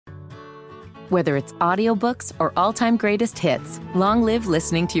Whether it's audiobooks or all-time greatest hits, long live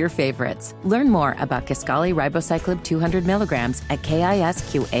listening to your favorites. Learn more about Kisqali Ribociclib 200 milligrams at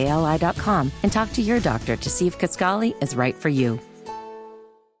KISQALI.com and talk to your doctor to see if Kisqali is right for you.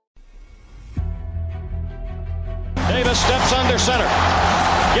 Davis steps under center.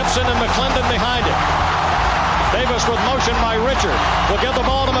 Gibson and McClendon behind him. Davis with motion by Richard. Will give the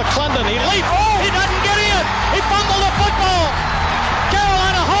ball to McClendon. He leaps. Oh, he doesn't get in. He fumbled the football.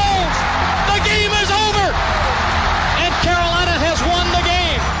 Carolina holds. The game is over. And Carolina has won the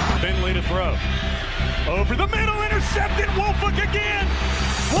game. Finley to throw. Over the middle, intercepted. Wolford again.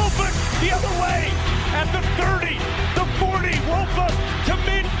 Wolford the other way. At the 30, the 40. Wolford to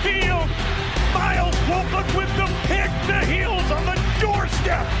midfield. Miles Wolford with the pick. The Heels on the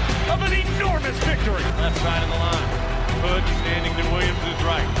doorstep of an enormous victory. Left side of the line. Hood standing to Williams is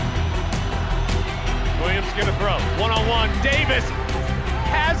right. Williams gonna throw. One-on-one. Davis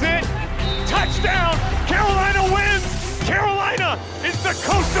has it. Touchdown. Carolina wins. Carolina is the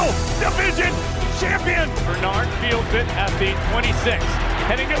Coastal Division champion. Bernard fields it at the 26.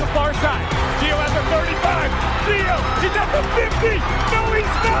 Heading to the far side. Gio at the 35. Gio, he's at the 50. No, he's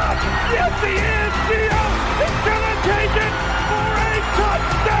not. Yes, he is. Gio is going to take it for a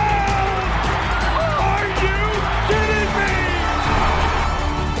touchdown. Are you kidding me?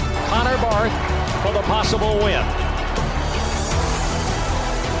 Connor Barth for the possible win.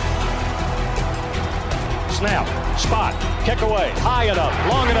 Snap, spot, kick away, high enough,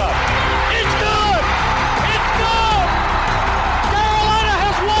 long enough. It's good! It's good! Carolina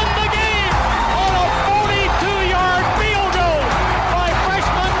has won the game on a 42-yard field goal by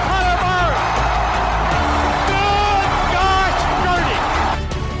freshman Connor Barth. Good gosh, dirty!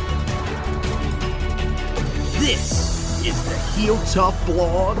 This is the Heel Tough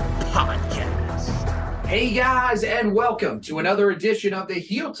Blog Podcast. Hey guys, and welcome to another edition of the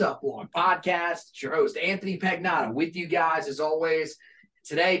Heel Tough Blog Podcast. It's your host, Anthony Pagnotta, with you guys as always.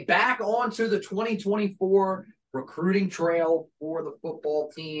 Today, back onto the 2024 recruiting trail for the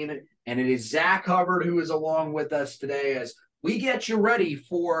football team. And it is Zach Hubbard who is along with us today as we get you ready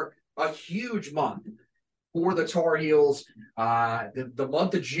for a huge month for the Tar Heels. The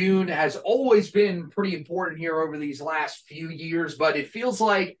month of June has always been pretty important here over these last few years, but it feels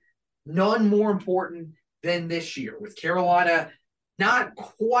like none more important than this year, with Carolina not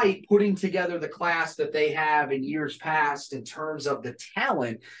quite putting together the class that they have in years past in terms of the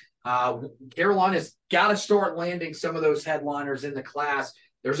talent. Carolina's got to start landing some of those headliners in the class.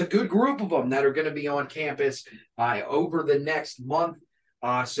 There's a good group of them that are going to be on campus over the next month.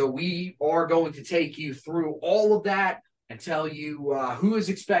 So we are going to take you through all of that and tell you who is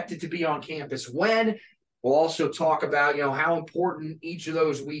expected to be on campus when. We'll also talk about, how important each of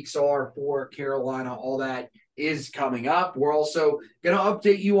those weeks are for Carolina. All that is coming up. We're also going to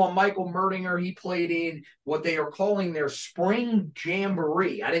update you on Michael Merdinger. He played in what they are calling their spring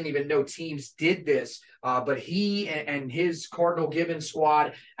jamboree. I didn't even know teams did this, but he and his Cardinal Gibbons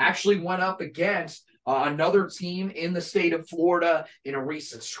squad actually went up against another team in the state of Florida in a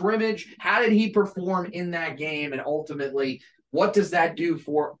recent scrimmage. How did he perform in that game? And ultimately, what does that do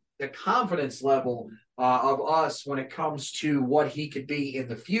for the confidence level of us when it comes to what he could be in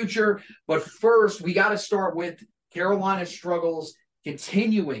the future? But first, we got to start with Carolina's struggles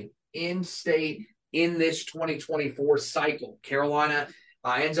continuing in state in this 2024 cycle. Carolina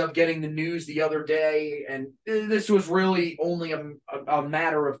ends up getting the news the other day, and this was really only a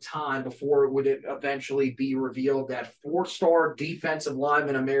matter of time before it would eventually be revealed that four-star defensive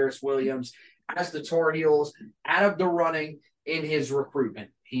lineman Amaris Williams has the Tar Heels out of the running in his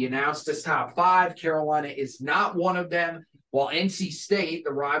recruitment. He announced his top 5. Carolina is not one of them, while NC State,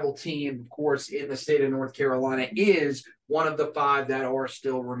 the rival team, of course, in the state of North Carolina, is one of the 5 that are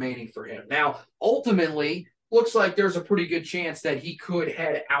still remaining for him. Now, ultimately, looks like there's a pretty good chance that he could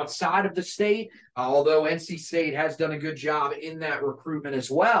head outside of the state, although NC State has done a good job in that recruitment as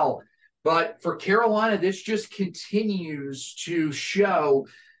well. But for Carolina, this just continues to show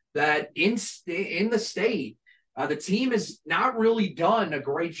that in the state, the team has not really done a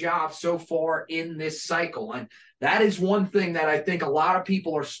great job so far in this cycle. And that is one thing that I think a lot of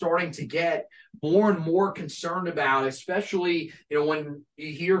people are starting to get more and more concerned about, especially, when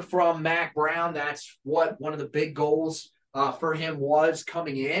you hear from Mack Brown, that's what one of the big goals for him was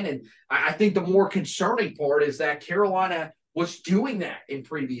coming in. And I think the more concerning part is that Carolina was doing that in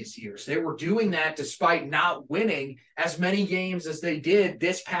previous years. They were doing that despite not winning as many games as they did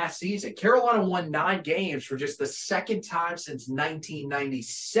this past season. Carolina won 9 games for just the second time since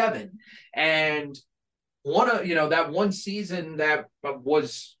 1997. And that one season that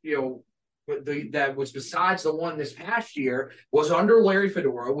was, that was besides the one this past year was under Larry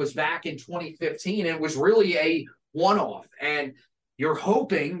Fedora, was back in 2015, and was really a one-off. And you're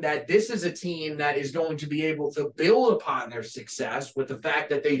hoping that this is a team that is going to be able to build upon their success with the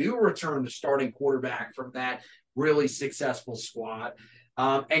fact that they do return the starting quarterback from that really successful squad.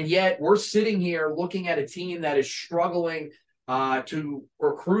 And yet we're sitting here looking at a team that is struggling to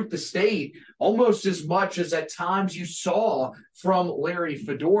recruit the state almost as much as at times you saw from Larry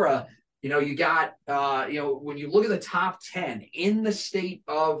Fedora. You got, when you look at the top 10 in the state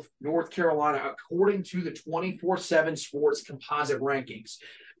of North Carolina, according to the 24/7 Sports composite rankings,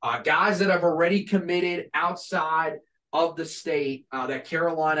 guys that have already committed outside of the state that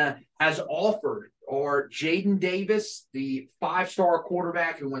Carolina has offered are Jaden Davis, the 5-star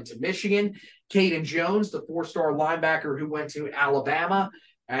quarterback who went to Michigan, Caden Jones, the 4-star linebacker who went to Alabama,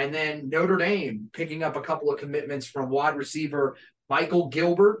 and then Notre Dame picking up a couple of commitments from wide receiver Michael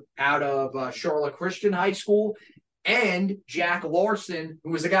Gilbert out of Charlotte Christian High School, and Jack Larson,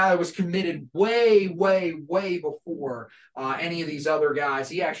 who was a guy that was committed way, way, way before any of these other guys.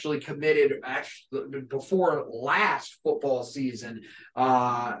 He actually committed before last football season.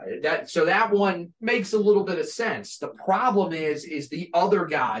 So that one makes a little bit of sense. The problem is the other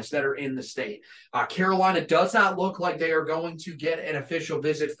guys that are in the state. Carolina does not look like they are going to get an official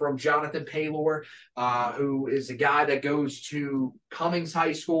visit from Jonathan Paylor, who is a guy that goes to Cummings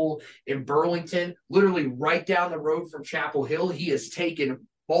High School in Burlington, literally right down the road from Chapel Hill. He has taken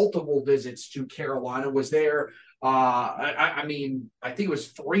multiple visits to Carolina, was there I think it was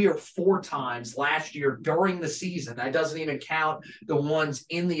 3 or 4 times last year during the season. That doesn't even count the ones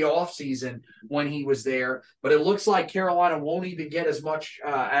in the offseason when he was there. But it looks like Carolina won't even get as much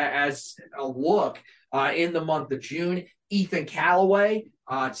as a look in the month of June. Ethan Callaway,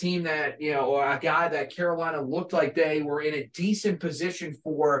 a team that, a guy that Carolina looked like they were in a decent position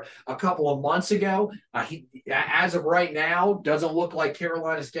for a couple of months ago. He, as of right now, doesn't look like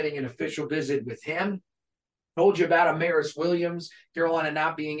Carolina's getting an official visit with him. Told you about Amaris Williams, Carolina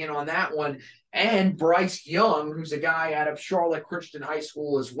not being in on that one. And Bryce Young, who's a guy out of Charlotte Christian High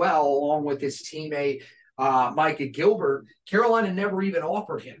School as well, along with his teammate Micah Gilbert. Carolina never even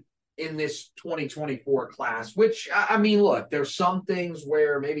offered him in this 2024 class, which, look, there's some things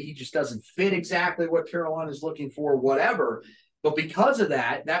where maybe he just doesn't fit exactly what Carolina is looking for, whatever. But because of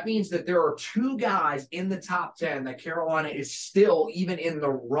that, that means that there are 2 guys in the top 10 that Carolina is still even in the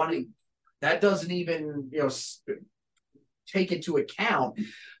running. That doesn't even, take into account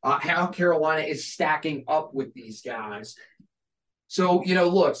how Carolina is stacking up with these guys. So,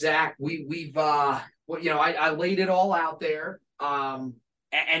 look, Zach, I laid it all out there.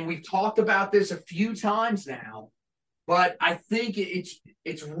 And we've talked about this a few times now, but I think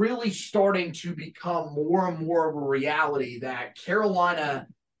it's really starting to become more and more of a reality that Carolina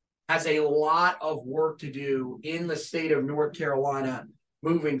has a lot of work to do in the state of North Carolina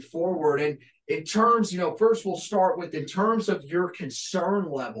moving forward. And in terms, first we'll start with, in terms of your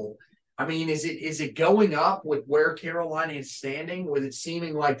concern level, is it going up with where Carolina is standing, with it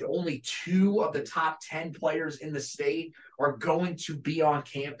seeming like only 2 of the top 10 players in the state are going to be on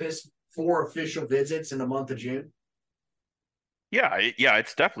campus for official visits in the month of June? Yeah,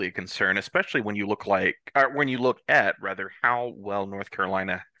 it's definitely a concern, especially when you look at how well North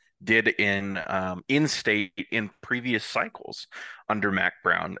Carolina did in state in previous cycles under Mack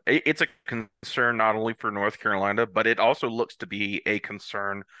Brown. It's a concern not only for North Carolina, but it also looks to be a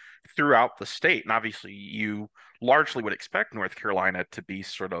concern throughout the state. And obviously you largely would expect North Carolina to be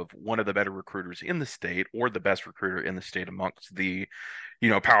sort of one of the better recruiters in the state, or the best recruiter in the state amongst the,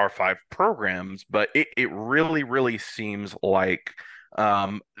 Power 5 programs. But it really, really seems like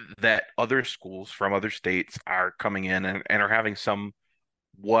that other schools from other states are coming in and are having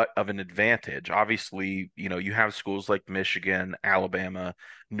somewhat of an advantage. Obviously, you have schools like Michigan, Alabama,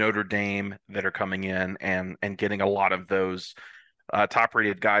 Notre Dame that are coming in and getting a lot of those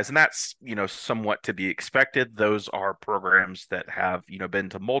top-rated guys, and that's somewhat to be expected. Those are programs that have been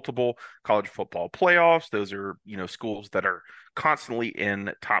to multiple college football playoffs. Those are schools that are constantly in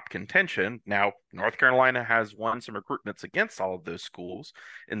top contention. Now, North Carolina has won some recruitments against all of those schools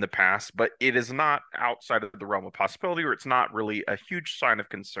in the past, but it is not outside of the realm of possibility, or it's not really a huge sign of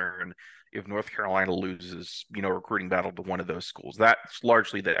concern if North Carolina loses, a recruiting battle to one of those schools. That's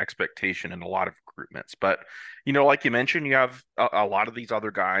largely the expectation in a lot of recruitments. But, like you mentioned, you have a lot of these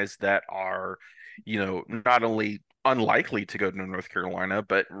other guys that are, not only unlikely to go to North Carolina,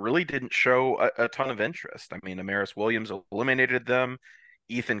 but really didn't show a ton of interest. Amaris Williams eliminated them.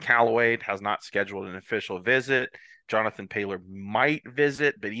 Ethan Callaway has not scheduled an official visit. Jonathan Paylor might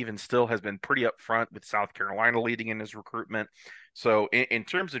visit, but even still has been pretty upfront with South Carolina leading in his recruitment. So in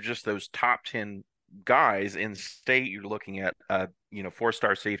terms of just those top 10 guys in state, you're looking at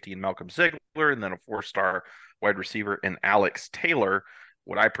 4-star safety in Malcolm Ziegler, and then a 4-star wide receiver in Alex Taylor.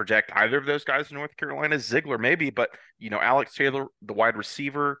 Would I project either of those guys in North Carolina? Ziegler maybe, but Alex Taylor, the wide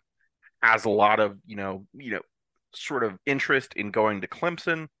receiver, has a lot of sort of interest in going to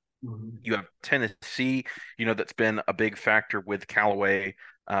Clemson. Mm-hmm. You have Tennessee, that's been a big factor with Callaway,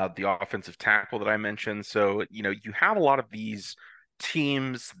 the offensive tackle that I mentioned. So, you have a lot of these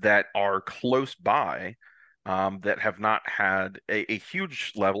teams that are close by, that have not had a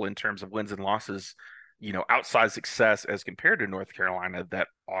huge level in terms of wins and losses, outside success as compared to North Carolina, that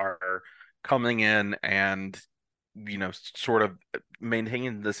are coming in and sort of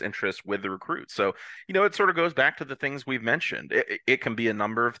maintaining this interest with the recruits. So, it sort of goes back to the things we've mentioned. It can be a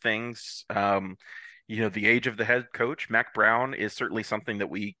number of things. The age of the head coach, Mack Brown, is certainly something that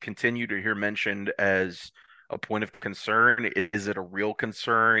we continue to hear mentioned as a point of concern. Is it a real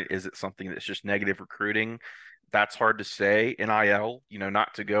concern? Is it something that's just negative recruiting? That's hard to say. NIL,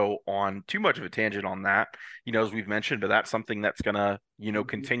 not to go on too much of a tangent on that, as we've mentioned, but that's something that's going to,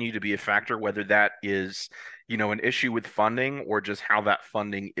 continue to be a factor, whether that is, an issue with funding or just how that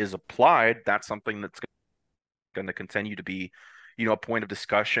funding is applied. That's something that's going to continue to be, a point of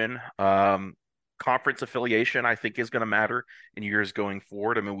discussion. Conference affiliation, I think, is going to matter in years going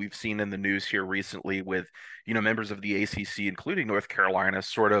forward. I mean, we've seen in the news here recently with, members of the ACC, including North Carolina,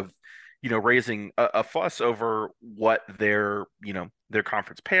 sort of, raising a fuss over what their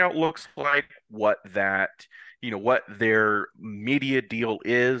conference payout looks like, what their media deal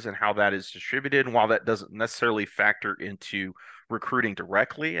is and how that is distributed. And while that doesn't necessarily factor into recruiting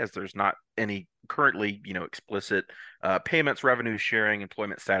directly, as there's not any currently, explicit payments, revenue sharing,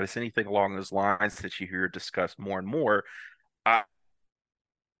 employment status, anything along those lines that you hear discussed more and more,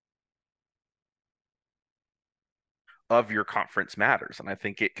 of your conference matters. And I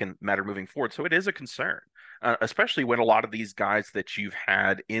think it can matter moving forward. So it is a concern, especially when a lot of these guys that you've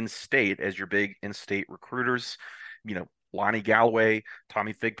had in state as your big in-state recruiters, Lonnie Galloway,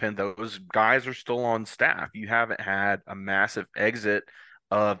 Tommy Thigpen, those guys are still on staff. You haven't had a massive exit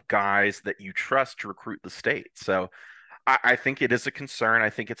of guys that you trust to recruit the state. So I think it is a concern. I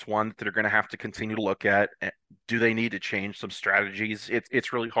think it's one that they're going to have to continue to look at. Do they need to change some strategies?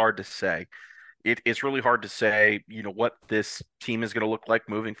 It's really hard to say. It's really hard to say, what this team is going to look like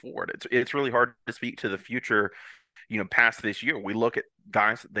moving forward. It's really hard to speak to the future, past this year. We look at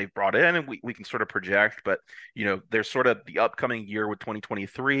guys that they've brought in and we can sort of project, but, there's sort of the upcoming year with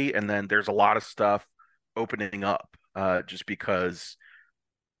 2023, and then there's a lot of stuff opening up just because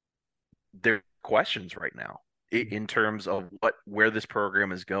there are questions right now in terms of where this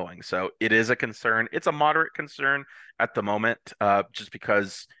program is going. So it is a concern. It's a moderate concern at the moment, just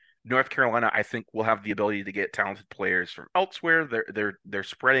because North Carolina, I think, will have the ability to get talented players from elsewhere. They're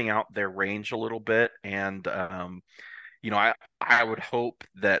spreading out their range a little bit, and I would hope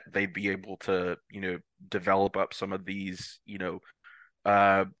that they'd be able to develop up some of these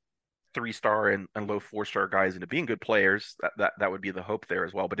 3-star and low 4-star guys into being good players. That would be the hope there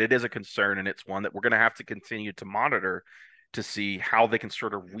as well. But it is a concern, and it's one that we're going to have to continue to monitor to see how they can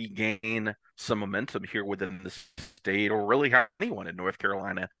sort of regain some momentum here within the state, or really how anyone in North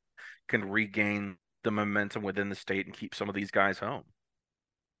Carolina can regain the momentum within the state and keep some of these guys home.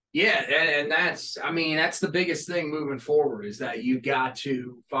 Yeah, and that's the biggest thing moving forward, is that you got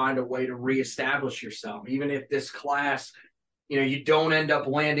to find a way to reestablish yourself. Even if this class, you don't end up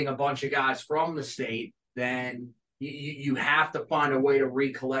landing a bunch of guys from the state, then you have to find a way to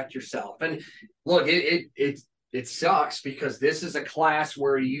recollect yourself. And look, it sucks, because this is a class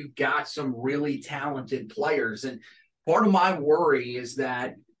where you got some really talented players. And part of my worry is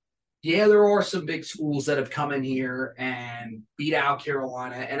that, yeah, there are some big schools that have come in here and beat out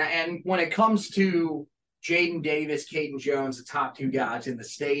Carolina. And when it comes to Jaden Davis, Caden Jones, the top 2 guys in the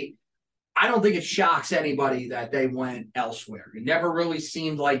state, I don't think it shocks anybody that they went elsewhere. It never really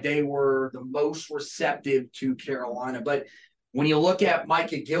seemed like they were the most receptive to Carolina. But when you look at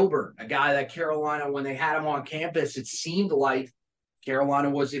Micah Gilbert, a guy that Carolina, when they had him on campus, it seemed like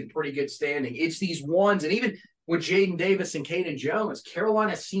Carolina was in pretty good standing. It's these ones, and even with Jaden Davis and Caden Jones,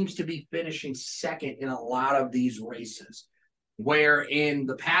 Carolina seems to be finishing second in a lot of these races, where in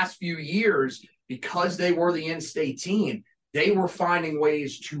the past few years, because they were the in-state team, they were finding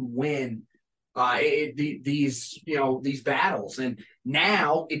ways to win these battles. And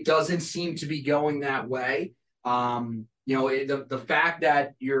now it doesn't seem to be going that way. The fact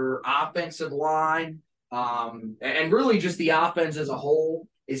that your offensive line and really just the offense as a whole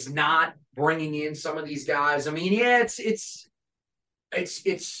is not bringing in some of these guys. I mean, yeah, it's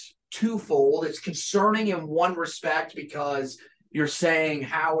twofold. It's concerning in one respect, because you're saying,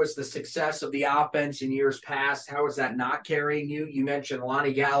 how is the success of the offense in years past? How is that not carrying you? You mentioned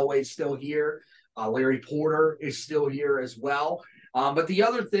Lonnie Galloway's still here. Larry Porter is still here as well. But the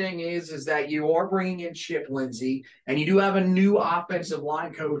other thing is that you are bringing in Chip Lindsey, and you do have a new offensive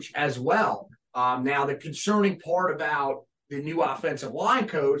line coach as well. Now, the concerning part about the new offensive line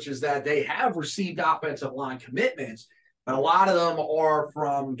coach is that they have received offensive line commitments, but a lot of them are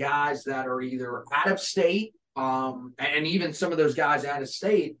from guys that are either out of state, and even some of those guys out of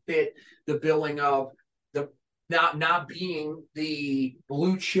state fit the billing of the not being the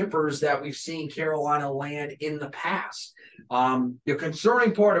blue chippers that we've seen Carolina land in the past. The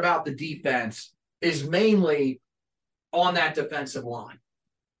concerning part about the defense is mainly on that defensive line.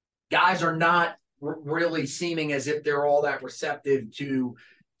 Guys are not really seeming as if they're all that receptive to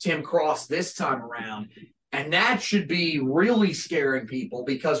Tim Cross this time around. And that should be really scaring people,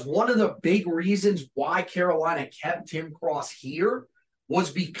 because one of the big reasons why Carolina kept Tim Cross here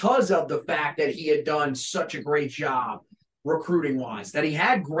was because of the fact that he had done such a great job recruiting-wise, that he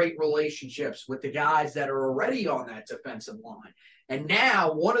had great relationships with the guys that are already on that defensive line. And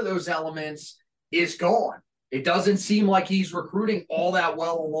now one of those elements is gone. It doesn't seem like he's recruiting all that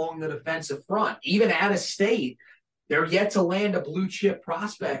well along the defensive front. Even out of state, they're yet to land a blue chip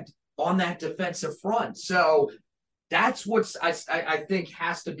prospect on that defensive front. So that's what I think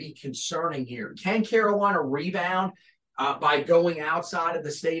has to be concerning here. Can Carolina rebound by going outside of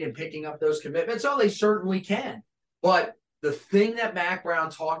the state and picking up those commitments? Oh, they certainly can. But the thing that Mack Brown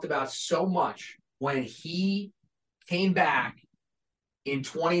talked about so much when he came back in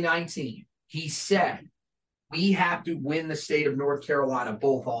 2019, he said, we have to win the state of North Carolina,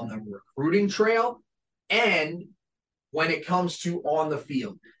 both on the recruiting trail and when it comes to on the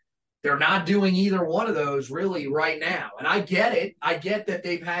field. They're not doing either one of those really right now. And I get it. I get that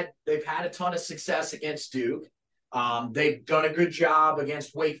they've had a ton of success against Duke. They've done a good job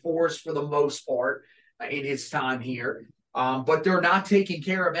against Wake Forest for the most part in his time here. But they're not taking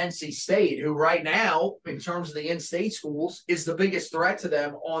care of NC State, who right now, in terms of the in-state schools, is the biggest threat to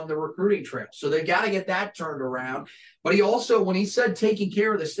them on the recruiting trail. So they've got to get that turned around. But he also, when he said taking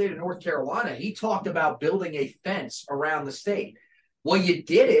care of the state of North Carolina, he talked about building a fence around the state. Well, you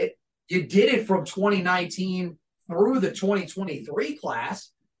did it. You did it from 2019 through the 2023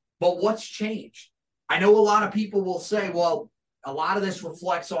 class. But what's changed? I know a lot of people will say, well, a lot of this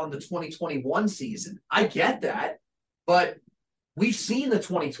reflects on the 2021 season. I get that. But we've seen the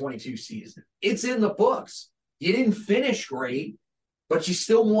 2022 season. It's in the books. You didn't finish great, but you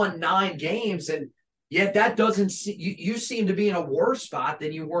still won 9 games. And yet that doesn't – you seem to be in a worse spot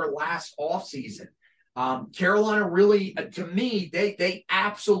than you were last offseason. Carolina really, to me, they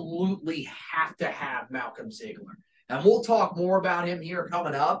absolutely have to have Malcolm Ziegler. And we'll talk more about him here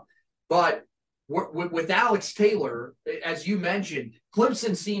coming up. But with Alex Taylor, as you mentioned,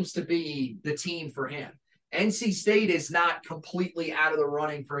 Clemson seems to be the team for him. NC State is not completely out of the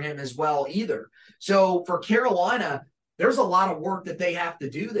running for him as well either. So for Carolina, there's a lot of work that they have to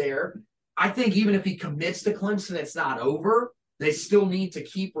do there. I think even if he commits to Clemson, it's not over. They still need to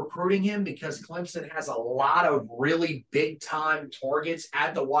keep recruiting him because Clemson has a lot of really big-time targets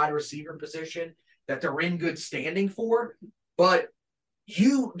at the wide receiver position that they're in good standing for. But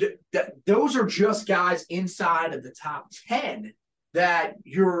those are just guys inside of the top 10 that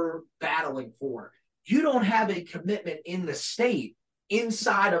you're battling for. You don't have a commitment in the state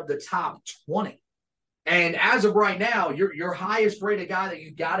inside of the top 20. And as of right now, your highest rated guy that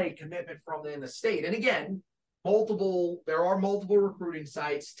you got a commitment from in the state. And again, there are multiple recruiting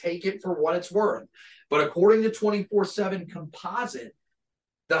sites. Take it for what it's worth. But according to 24/7 Composite,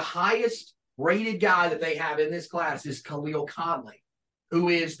 the highest rated guy that they have in this class is Khalil Conley, who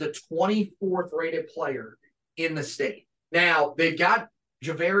is the 24th rated player in the state. Now, they've got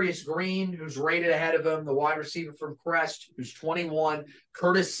Javarius Green, who's rated ahead of him, the wide receiver from Crest, who's 21.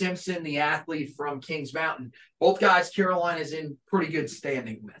 Curtis Simpson, the athlete from Kings Mountain. Both guys Carolina's in pretty good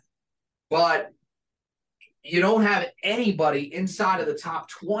standing with. But you don't have anybody inside of the top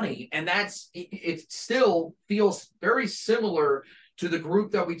 20, and it still feels very similar to the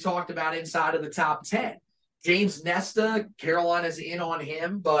group that we talked about inside of the top 10. James Nesta, Carolina's in on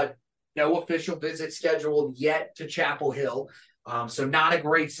him, but no official visit scheduled yet to Chapel Hill. So not a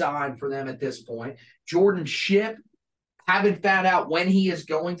great sign for them at this point. Jordan Shipp, haven't found out when he is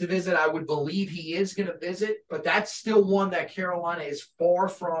going to visit. I would believe he is going to visit, but that's still one that Carolina is far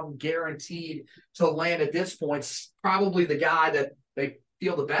from guaranteed to land at this point. It's probably the guy that they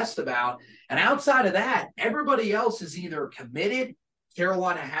feel the best about. And outside of that, everybody else is either committed,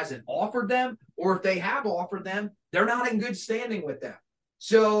 Carolina hasn't offered them, or if they have offered them, they're not in good standing with them.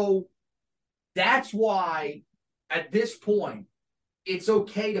 So that's why at this point, it's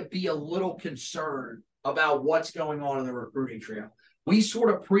okay to be a little concerned about what's going on in the recruiting trail. We sort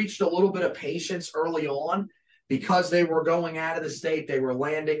of preached a little bit of patience early on because they were going out of the state. They were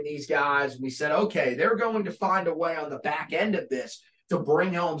landing these guys. We said, okay, they're going to find a way on the back end of this to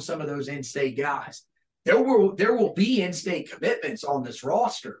bring home some of those in-state guys. There will be in-state commitments on this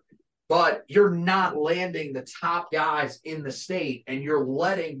roster, but you're not landing the top guys in the state, and you're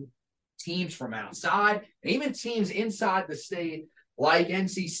letting teams from outside and even teams inside the state like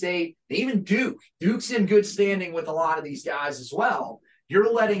NC State, even Duke. Duke's in good standing with a lot of these guys as well.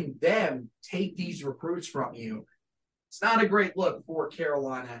 You're letting them take these recruits from you. It's not a great look for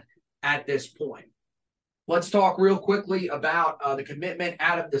Carolina at this point. Let's talk real quickly about the commitment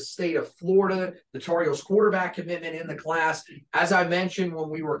out of the state of Florida, the Tar Heels quarterback commitment in the class. As I mentioned when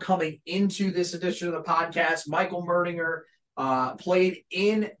we were coming into this edition of the podcast, Michael Merdinger played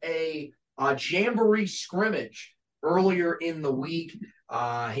in a jamboree scrimmage earlier in the week.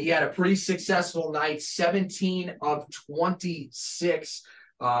 He had a pretty successful night, 17 of 26,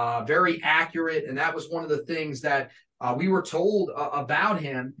 very accurate. And that was one of the things that we were told about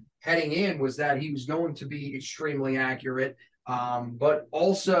him heading in, was that he was going to be extremely accurate. But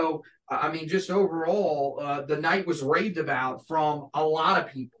also, just overall, the night was raved about from a lot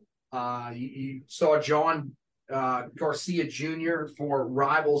of people. You saw John Garcia Jr. for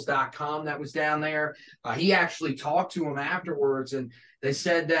Rivals.com that was down there. He actually talked to him afterwards, and they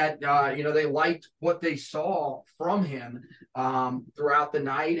said that, they liked what they saw from him throughout the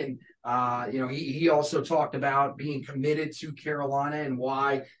night. And, he also talked about being committed to Carolina and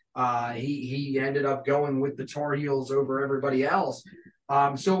why he ended up going with the Tar Heels over everybody else.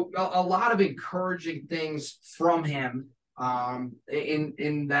 So a lot of encouraging things from him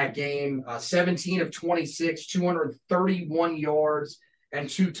in that game. 17 of 26, 231 yards and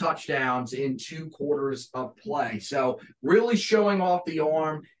 2 touchdowns in 2 quarters of play. So really showing off the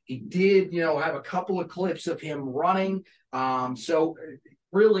arm. He did, have a couple of clips of him running. So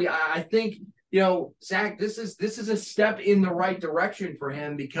really, I think, Zach, this is a step in the right direction for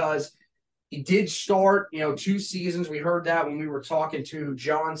him, because he did start, 2 seasons. We heard that when we were talking to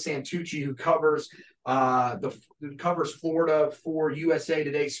John Santucci, who covers Florida for USA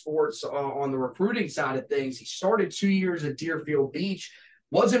Today Sports on the recruiting side of things. He started 2 years at Deerfield Beach,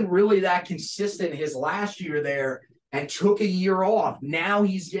 wasn't really that consistent his last year there, and took a year off. Now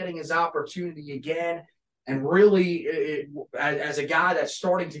he's getting his opportunity again. And really, as a guy that's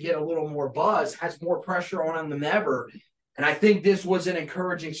starting to get a little more buzz, has more pressure on him than ever. And I think this was an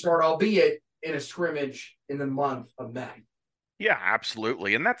encouraging start, albeit in a scrimmage in the month of May. Yeah,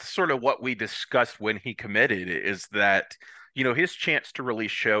 absolutely. And that's sort of what we discussed when he committed, is that, his chance to really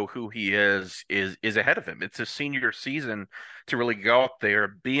show who he is ahead of him. It's his senior season to really go out there,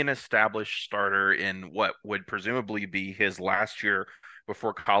 be an established starter in what would presumably be his last year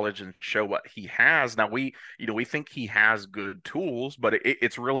before college, and show what he has. Now we think he has good tools, but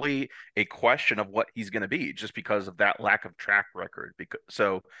it's really a question of what he's going to be, just because of that lack of track record.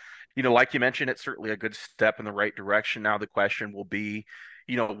 So, like you mentioned, it's certainly a good step in the right direction. Now the question will be,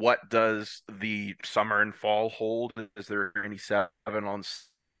 what does the summer and fall hold? Is there any 7-on-7?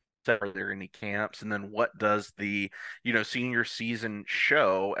 Are there any camps? And then what does the, senior season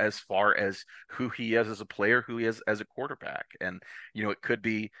show as far as who he is as a player, who he is as a quarterback? And, it could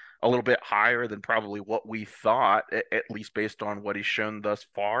be a little bit higher than probably what we thought, at least based on what he's shown thus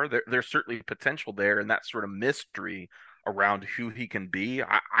far. There's certainly potential there, and that sort of mystery around who he can be.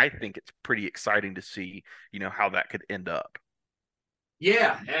 I think it's pretty exciting to see, how that could end up.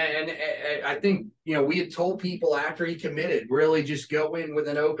 Yeah, and I think, we had told people after he committed, really just go in with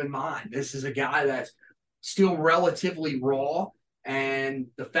an open mind. This is a guy that's still relatively raw, and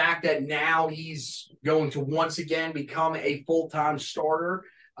the fact that now he's going to once again become a full-time starter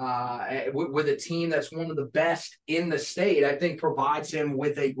with a team that's one of the best in the state, I think provides him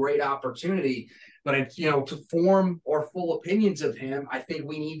with a great opportunity. But, to form our full opinions of him, I think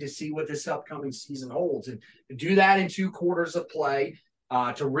we need to see what this upcoming season holds. And to do that in 2 quarters of play,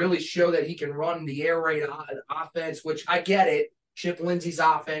 to really show that he can run the air raid offense, which I get it. Chip Lindsey's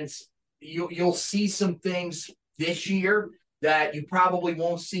offense, you'll see some things this year that you probably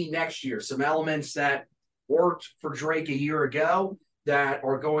won't see next year. Some elements that worked for Drake a year ago that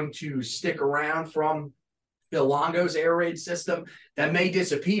are going to stick around from Phil Longo's air raid system that may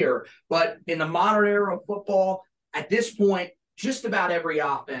disappear. But in the modern era of football, at this point, just about every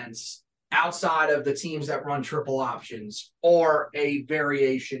offense outside of the teams that run triple options are a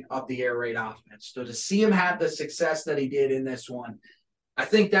variation of the air raid offense. So to see him have the success that he did in this one, I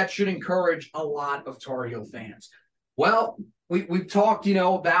think that should encourage a lot of Tar Heel fans. Well, we've talked,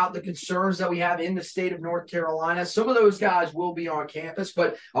 about the concerns that we have in the state of North Carolina. Some of those guys will be on campus,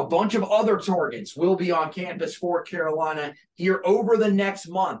 but a bunch of other targets will be on campus for Carolina here over the next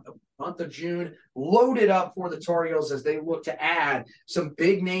month of June, loaded up for the Tar Heels as they look to add some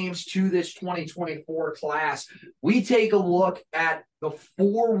big names to this 2024 class. We take a look at the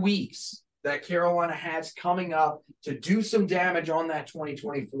 4 weeks that Carolina has coming up to do some damage on that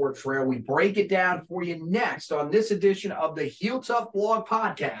 2024 trail. We break it down for you next on this edition of the Heel Tough Blog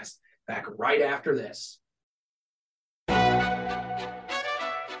Podcast, back right after this.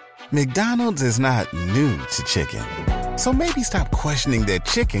 McDonald's is not new to chicken, so maybe stop questioning their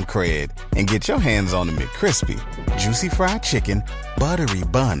chicken cred and get your hands on the McCrispy. Juicy fried chicken, buttery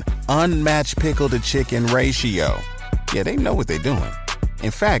bun, unmatched pickle to chicken ratio. Yeah, they know what they're doing. In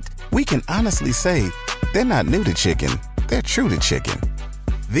fact, we can honestly say they're not new to chicken, they're true to chicken.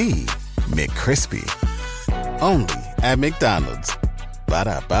 The McCrispy. Only at McDonald's.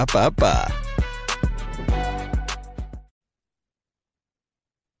 Ba-da-ba-ba-ba.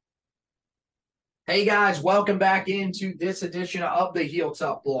 Hey guys, welcome back into this edition of the Heel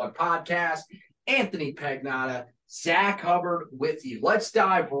Tough Blog Podcast. Anthony Pagnotta, Zach Hubbard with you. Let's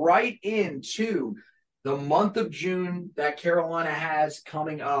dive right into the month of June that Carolina has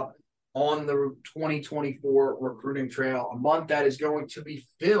coming up on the 2024 recruiting trail, a month that is going to be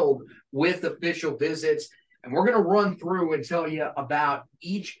filled with official visits. And we're going to run through and tell you about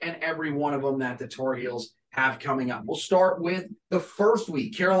each and every one of them that the Tar Heels have coming up. We'll start with the first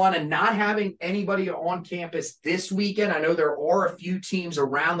week. Carolina not having anybody on campus this weekend. I know there are a few teams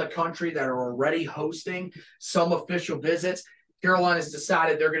around the country that are already hosting some official visits. Carolina's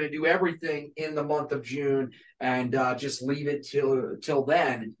decided they're going to do everything in the month of June and just leave it till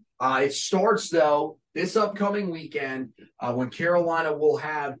then. It starts, though, this upcoming weekend when Carolina will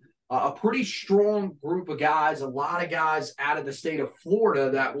have a pretty strong group of guys, a lot of guys out of the state of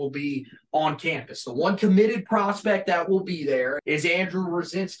Florida that will be on campus. The one committed prospect that will be there is Andrew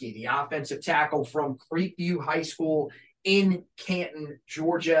Rosinski, the offensive tackle from Creekview High School in Canton,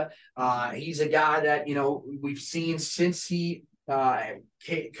 Georgia. He's a guy that, we've seen since he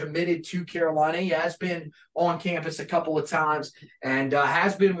committed to Carolina. He has been on campus a couple of times and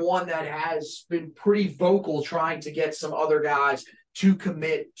has been one that has been pretty vocal trying to get some other guys to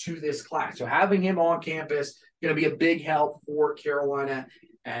commit to this class. So having him on campus going to be a big help for Carolina.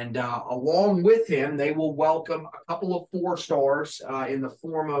 And along with him, they will welcome a couple of 4-stars in the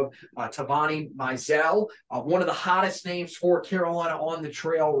form of Tavani Mizell, one of the hottest names for Carolina on the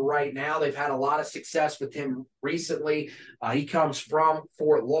trail right now. They've had a lot of success with him recently. He comes from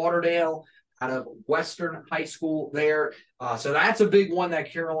Fort Lauderdale, out of Western High School there. So that's a big one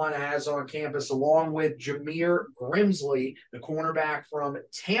that Carolina has on campus, along with Jameer Grimsley, the cornerback from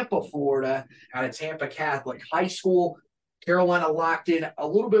Tampa, Florida, out of Tampa Catholic High School. Carolina locked in a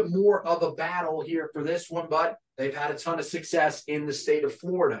little bit more of a battle here for this one, but they've had a ton of success in the state of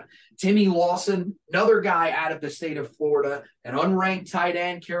Florida. Timmy Lawson, another guy out of the state of Florida, an unranked tight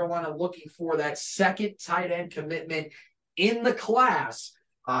end. Carolina looking for that second tight end commitment in the class.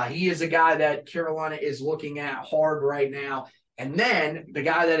 He is a guy that Carolina is looking at hard right now. And then the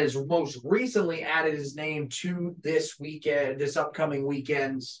guy that has most recently added his name to this upcoming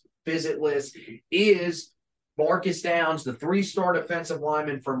weekend's visit list is Marcus Downs, the 3-star defensive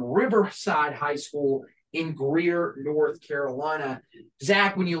lineman from Riverside High School in Greer, North Carolina.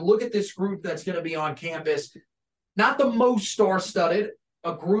 Zach, when you look at this group that's going to be on campus, not the most star-studded,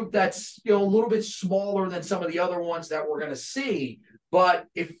 a group that's a little bit smaller than some of the other ones that we're going to see, but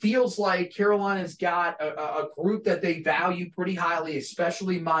it feels like Carolina's got a group that they value pretty highly,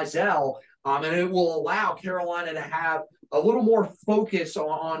 especially Mizell, and it will allow Carolina to have a little more focus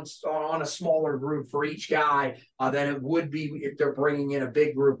on a smaller group for each guy than it would be if they're bringing in a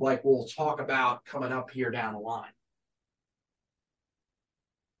big group like we'll talk about coming up here down the line.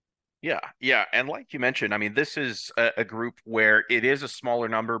 Yeah. And like you mentioned, I mean, this is a group where it is a smaller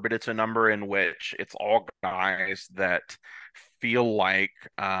number, but it's a number in which it's all guys that feel like,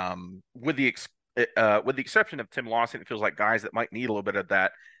 with the exception of Tim Lawson, it feels like guys that might need a little bit of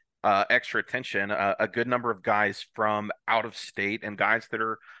that extra attention, a good number of guys from out of state and guys that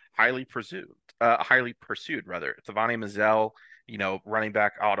are highly pursued rather. Tavani Mizell, running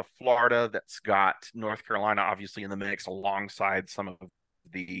back out of Florida, that's got North Carolina obviously in the mix alongside some of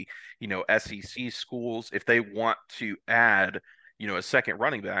the, SEC schools. If they want to add, a second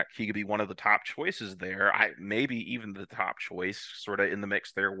running back, he could be one of the top choices there. Maybe even the top choice, sort of in the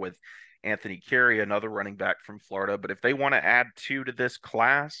mix there with Anthony Carey, another running back from Florida. But if they want to add 2 to this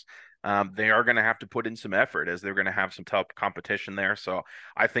class, they are going to have to put in some effort as they're going to have some tough competition there. So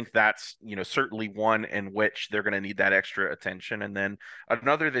I think that's, certainly one in which they're going to need that extra attention. And then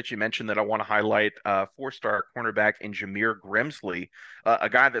another that you mentioned that I want to highlight, 4-star cornerback in Jameer Grimsley, a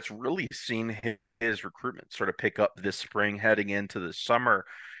guy that's really seen his recruitment sort of pick up this spring heading into the summer.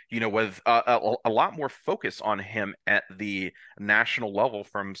 With a lot more focus on him at the national level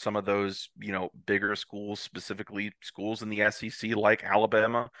from some of those, bigger schools, specifically schools in the SEC like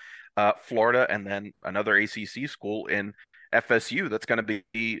Alabama, Florida, and then another ACC school in FSU that's going to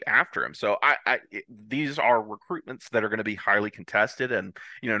be after him. So these are recruitments that are going to be highly contested. And,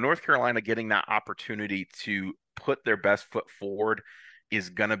 North Carolina getting that opportunity to put their best foot forward is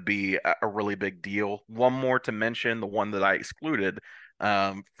going to be a really big deal. One more to mention, the one that I excluded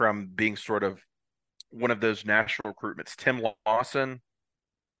from being sort of one of those national recruitments, Tim Lawson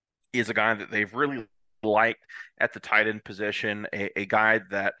is a guy that they've really liked at the tight end position, a guy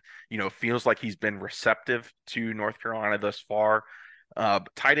that, feels like he's been receptive to North Carolina thus far.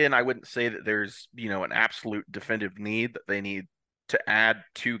 Tight end, I wouldn't say that there's, an absolute definitive need that they need to add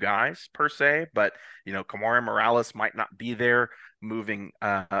 2 guys per se, but, Kamari Morales might not be there moving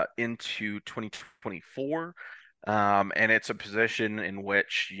into 2024. And it's a position in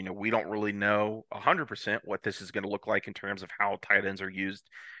which, we don't really know 100% what this is going to look like in terms of how tight ends are used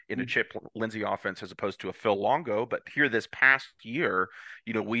in a Chip Lindsey offense as opposed to a Phil Longo. But here this past year,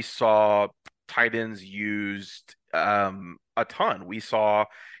 we saw tight ends used a ton. We saw,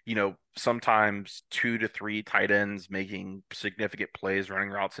 sometimes 2 to 3 tight ends making significant plays, running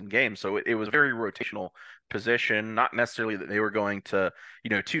routes in games. So it was a very rotational position, not necessarily that they were going to,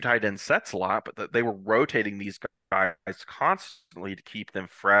 2 tight end sets a lot, but that they were rotating these guys constantly to keep them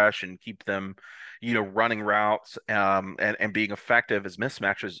fresh and keep them, running routes and being effective as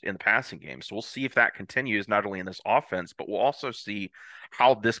mismatches in the passing game. So we'll see if that continues not only in this offense, but we'll also see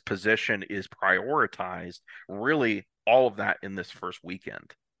how this position is prioritized, really all of that in this first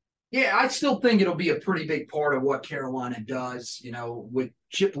weekend. Yeah, I still think it'll be a pretty big part of what Carolina does, with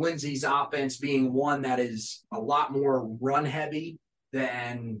Chip Lindsey's offense being one that is a lot more run heavy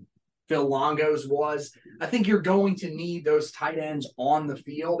than Phil Longo's was. I think you're going to need those tight ends on the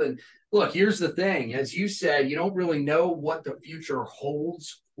field. And look, here's the thing. As you said, you don't really know what the future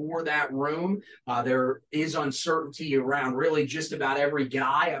holds for that room. There is uncertainty around really just about every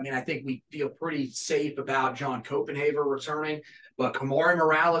guy. I mean, I think we feel pretty safe about John Copenhaver returning, but Kamari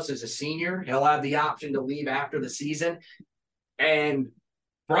Morales is a senior. He'll have the option to leave after the season. And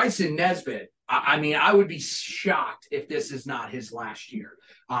Bryson Nesbitt, I would be shocked if this is not his last year,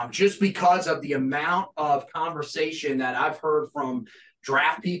 just because of the amount of conversation that I've heard from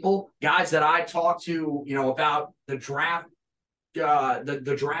draft people, guys that I talk to, about the draft,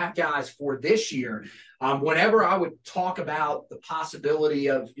 the draft guys for this year. Whenever I would talk about the possibility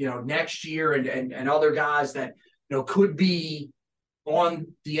of, next year and other guys that, could be on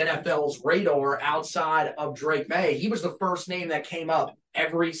the NFL's radar outside of Drake May, he was the first name that came up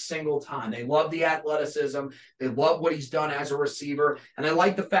every single time. They love the athleticism. They love what he's done as a receiver. And they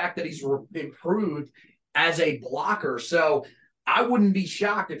like the fact that he's improved as a blocker. So I wouldn't be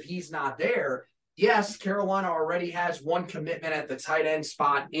shocked if he's not there. Yes, Carolina already has one commitment at the tight end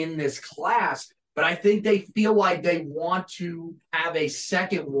spot in this class, but I think they feel like they want to have a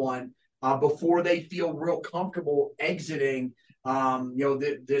second one before they feel real comfortable exiting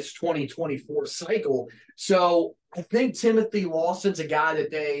this 2024 cycle. So I think Timothy Lawson's a guy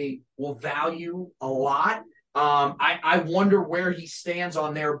that they will value a lot. I wonder where he stands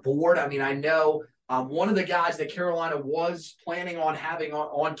on their board. I mean, I know one of the guys that Carolina was planning on having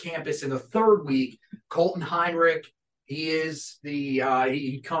on campus in the third week, Colton Heinrich. He is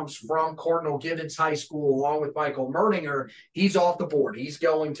he comes from Cardinal Gibbons High School along with Michael Merdinger. He's off the board. He's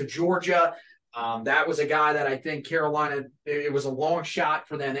going to Georgia. That was a guy that I think Carolina, it was a long shot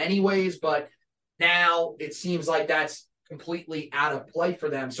for them anyways, but now it seems like that's completely out of play for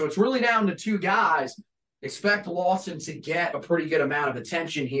them. So it's really down to 2 guys. Expect Lawson to get a pretty good amount of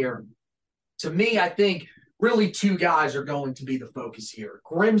attention here. To me, I think really 2 guys are going to be the focus here.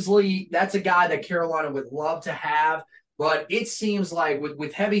 Grimsley, that's a guy that Carolina would love to have, but it seems like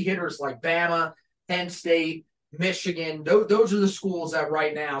with heavy hitters like Bama, Penn State, Michigan, those are the schools that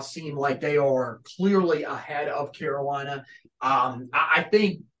right now seem like they are clearly ahead of Carolina. I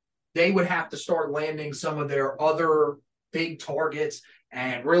think they would have to start landing some of their other big targets,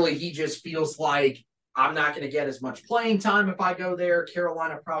 and really he just feels like I'm not going to get as much playing time if I go there.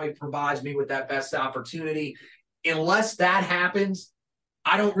 Carolina probably provides me with that best opportunity. Unless that happens,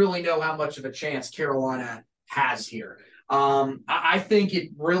 I don't really know how much of a chance Carolina has here. I think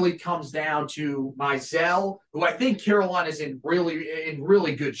it really comes down to Mizell, who I think Carolina's in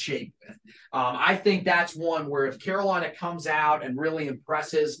really good shape with. I think that's one where if Carolina comes out and really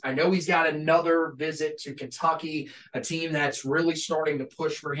impresses, I know he's got another visit to Kentucky, a team that's really starting to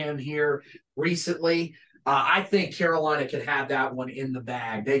push for him here recently. I think Carolina could have that one in the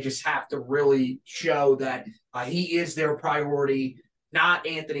bag. They just have to really show that he is their priority, not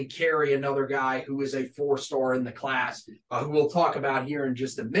Anthony Carey, another guy who is a 4-star in the class, who we'll talk about here in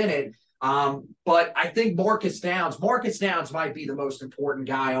just a minute. But I think Marcus Downs might be the most important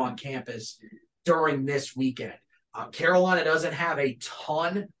guy on campus during this weekend. Carolina doesn't have a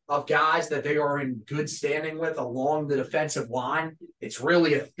ton of guys that they are in good standing with along the defensive line. It's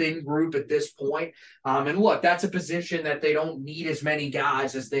really a thin group at this point. And look, that's a position that they don't need as many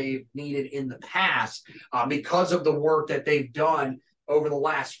guys as they've needed in the past because of the work that they've done over the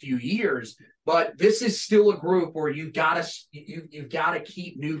last few years. But this is still a group where you've got to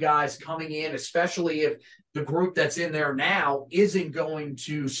keep new guys coming in, especially if the group that's in there now isn't going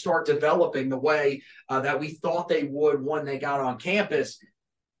to start developing the way that we thought they would when they got on campus.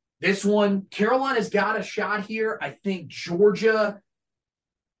 This one, Carolina's got a shot here. I think Georgia,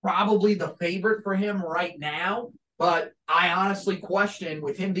 probably the favorite for him right now. But I honestly question,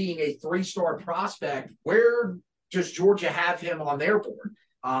 with him being a 3-star prospect, where does Georgia have him on their board?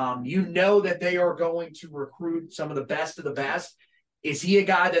 You know that they are going to recruit some of the best. Is he a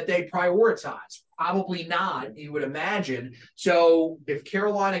guy that they prioritize? Probably not, you would imagine. So if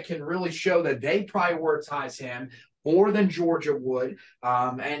Carolina can really show that they prioritize him more than Georgia would,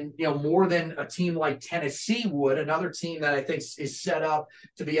 and more than a team like Tennessee would, another team that I think is set up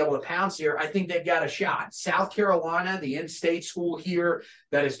to be able to pounce here, I think they've got a shot. South Carolina, the in-state school here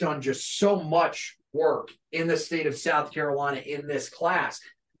that has done just so much work in the state of South Carolina in this class,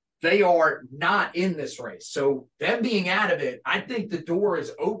 they are not in this race. So them being out of it, I think the door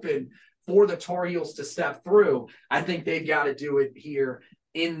is open for the Tar Heels to step through. I think they've got to do it here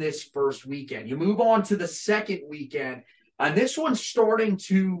in this first weekend. You move on to the second weekend, and this one's starting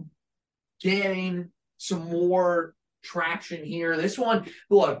to gain some more traction here. This one,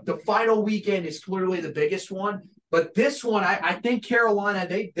 look, the final weekend is clearly the biggest one, but this one, I think Carolina,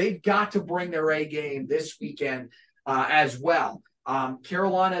 they've got to bring their A game this weekend as well.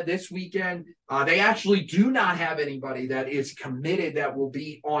 Carolina this weekend, they actually do not have anybody that is committed that will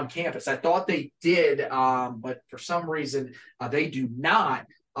be on campus. I thought they did, but for some reason they do not.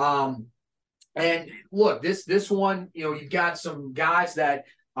 And look, this one, you've got some guys that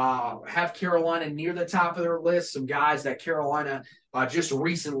have Carolina near the top of their list, some guys that Carolina just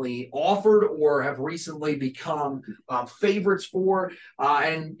recently offered or have recently become favorites for.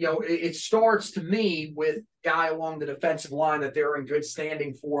 And it starts to me with guy along the defensive line that they're in good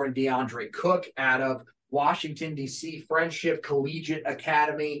standing for, and DeAndre Cook out of Washington, D.C., Friendship Collegiate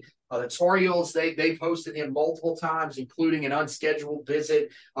Academy. The Tar Heels, they've hosted him multiple times, including an unscheduled visit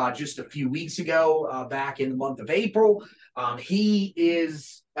just a few weeks ago back in the month of April. He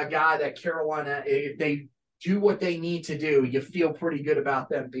is a guy that Carolina, if they do what they need to do, you feel pretty good about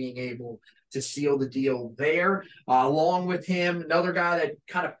them being able to seal the deal there. Along with him, another guy that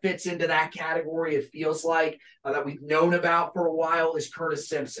kind of fits into that category, it feels like, that we've known about for a while, is Curtis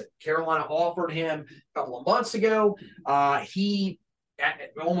Simpson. Carolina offered him a couple of months ago. He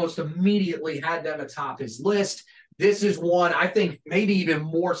almost immediately had them atop his list. This is one, I think, maybe even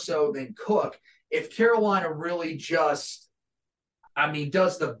more so than Cook. If Carolina really just,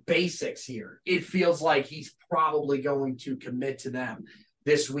 does the basics here, it feels like he's probably going to commit to them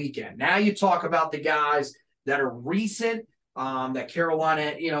this weekend. Now you talk about the guys that are recent, that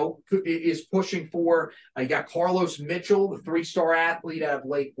Carolina, is pushing for. You got Carlos Mitchell, the 3-star athlete out of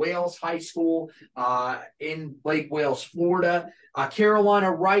Lake Wales High School in Lake Wales, Florida.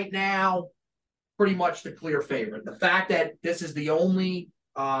 Carolina right now, pretty much the clear favorite. The fact that this is the only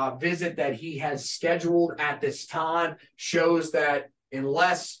visit that he has scheduled at this time shows that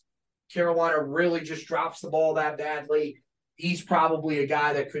unless Carolina really just drops the ball that badly, he's probably a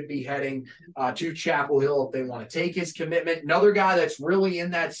guy that could be heading to Chapel Hill if they want to take his commitment. Another guy that's really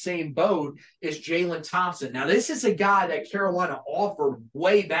in that same boat is Jalen Thompson. Now, this is a guy that Carolina offered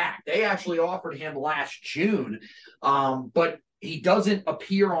way back. They actually offered him last June, but he doesn't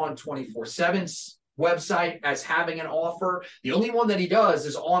appear on 24/7's website as having an offer. The only one that he does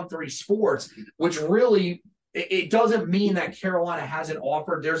is On 3 Sports, which really, it doesn't mean that Carolina hasn't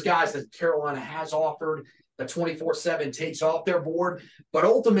offered. There's guys that Carolina has offered that 24/7 takes off their board, but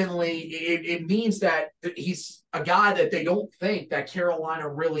ultimately it means that he's a guy that they don't think that Carolina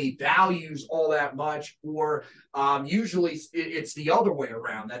really values all that much, or usually it's the other way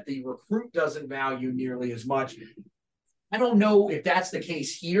around, that the recruit doesn't value nearly as much. I don't know if that's the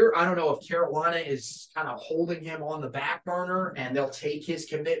case here. I don't know if Carolina is kind of holding him on the back burner and they'll take his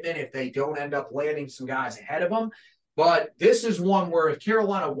commitment if they don't end up landing some guys ahead of him. But this is one where if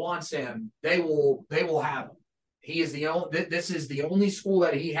Carolina wants him, they will have him. This is the only school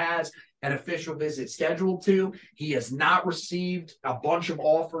that he has an official visit scheduled to. He has not received a bunch of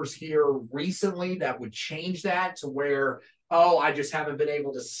offers here recently that would change that to where, I just haven't been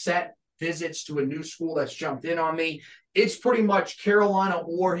able to set visits to a new school that's jumped in on me. It's pretty much Carolina,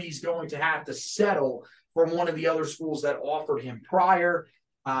 or he's going to have to settle from one of the other schools that offered him prior.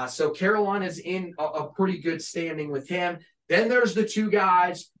 So Carolina's in a pretty good standing with him. Then there's the two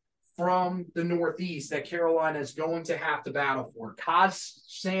guys from the Northeast that Carolina is going to have to battle for. Kaz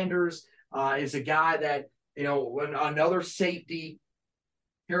Sanders is a guy that, another safety.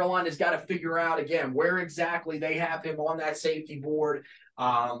 Carolina's got to figure out, again, where exactly they have him on that safety board.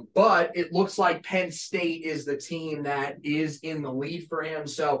 But it looks like Penn State is the team that is in the lead for him.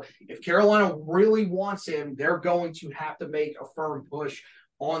 So if Carolina really wants him, they're going to have to make a firm push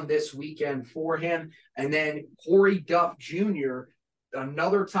on this weekend for him. And then Corey Duff Jr.,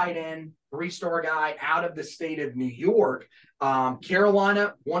 another tight end, 3-star guy out of the state of New York.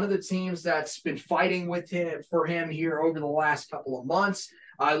 Carolina, one of the teams that's been fighting for him here over the last couple of months.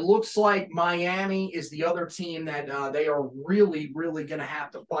 It looks like Miami is the other team that they are really, really going to have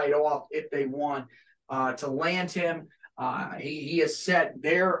to fight off if they want to land him. He has set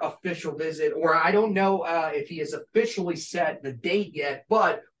their official visit, or I don't know if he has officially set the date yet,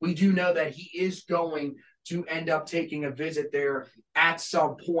 but we do know that he is going to end up taking a visit there at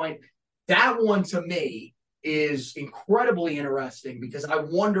some point. That one, to me, is incredibly interesting because I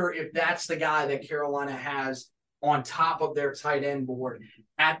wonder if that's the guy that Carolina has on top of their tight end board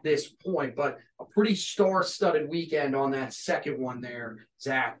at this point. But a pretty star-studded weekend on that second one there,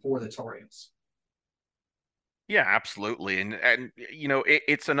 Zach, for the Tar Heels. Yeah, absolutely. And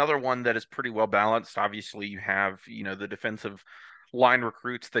it's another one that is pretty well balanced. Obviously, you have, the defensive line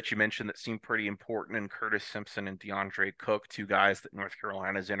recruits that you mentioned that seem pretty important, and Curtis Simpson and DeAndre Cook, two guys that North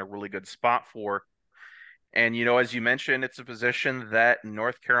Carolina is in a really good spot for. And, as you mentioned, it's a position that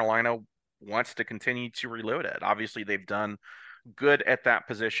North Carolina wants to continue to reload at. Obviously, they've done good at that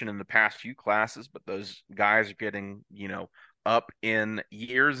position in the past few classes, but those guys are getting, up in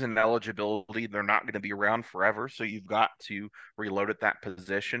years and eligibility. They're not going to be around forever, so you've got to reload at that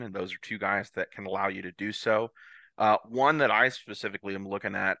position, and those are two guys that can allow you to do so. One that I specifically am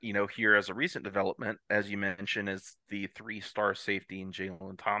looking at, here as a recent development, as you mentioned, is the 3-star safety in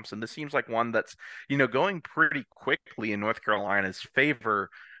Jalen Thompson. This seems like one that's, going pretty quickly in North Carolina's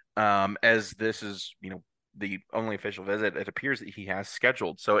favor, as this is, the only official visit it appears that he has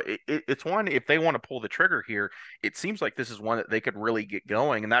scheduled. So it's one, if they want to pull the trigger here, it seems like this is one that they could really get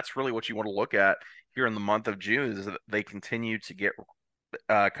going. And that's really what you want to look at here in the month of June, is that they continue to get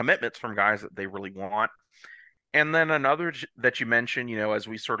commitments from guys that they really want. And then another that you mentioned, as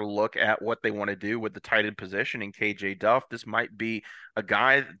we sort of look at what they want to do with the tight end position in KJ Duff, this might be a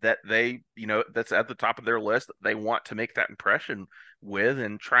guy that they, that's at the top of their list that they want to make that impression with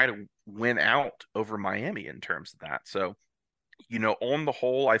and try to win out over Miami in terms of that. So, on the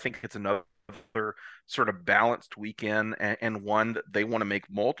whole, I think it's another sort of balanced weekend and one that they want to make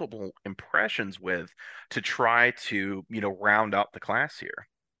multiple impressions with to try to, round out the class here.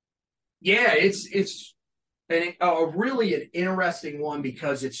 Yeah, it's really an interesting one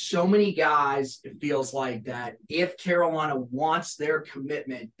because it's so many guys. It feels like that if Carolina wants their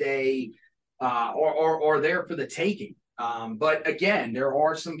commitment, they are there for the taking. But again, there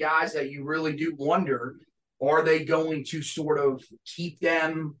are some guys that you really do wonder, are they going to sort of keep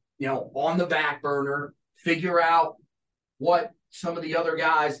them, on the back burner, figure out what some of the other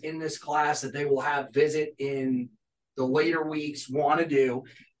guys in this class that they will have visit in the later weeks want to do.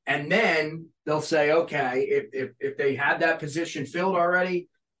 And then they'll say, okay, if they had that position filled already,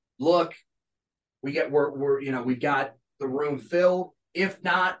 look, we've got the room filled. If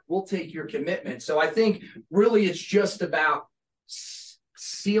not, we'll take your commitment. So I think really it's just about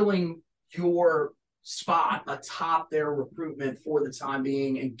sealing your spot atop their recruitment for the time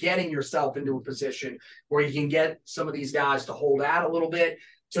being and getting yourself into a position where you can get some of these guys to hold out a little bit.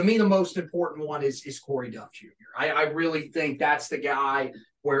 To me, the most important one is Corey Duff Jr. I really think that's the guy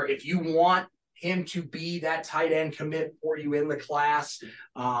where if you want him to be that tight end commit for you in the class,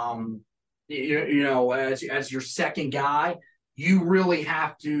 as your second guy, you really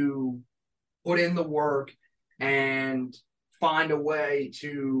have to put in the work and find a way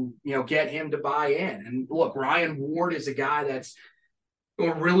to, get him to buy in. And look, Ryan Ward is a guy that's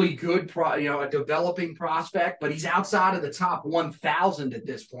a really good, a developing prospect, but he's outside of the top 1,000 at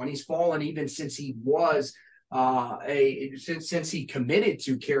this point. He's fallen even since he was since he committed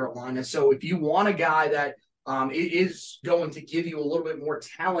to Carolina. So if you want a guy that is going to give you a little bit more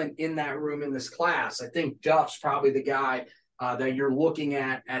talent in that room in this class, I think Duff's probably the guy that you're looking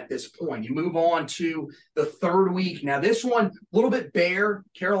at this point. You move on to the third week. Now, this one, a little bit bare.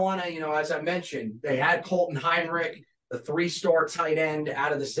 Carolina, as I mentioned, they had Colton Heinrich, the 3-star tight end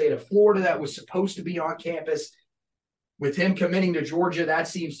out of the state of Florida that was supposed to be on campus. With him committing to Georgia, that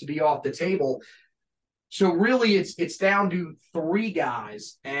seems to be off the table. So really, it's down to 3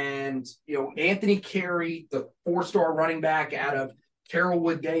 guys. And, Anthony Carey, the 4-star running back out of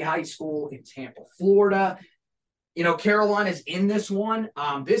Carrollwood Day High School in Tampa, Florida. Carolina's in this one.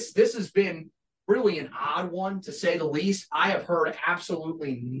 This has been really an odd one, to say the least. I have heard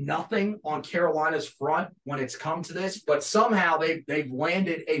absolutely nothing on Carolina's front when it's come to this, but somehow they've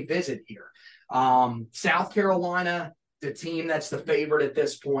landed a visit here. South Carolina, the team that's the favorite at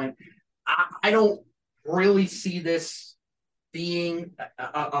this point. I don't really see this being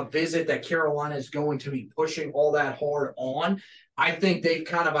a visit that Carolina is going to be pushing all that hard on. I think they've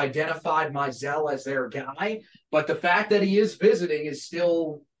kind of identified Mizell as their guy, but the fact that he is visiting is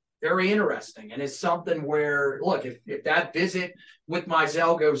still very interesting. And it's something where, look, if that visit with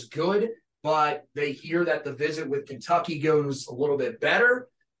Mizell goes good, but they hear that the visit with Kentucky goes a little bit better,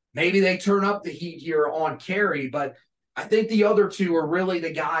 maybe they turn up the heat here on Carey. But I think the other 2 are really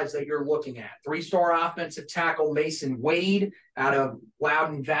the guys that you're looking at. 3-star offensive tackle Mason Wade out of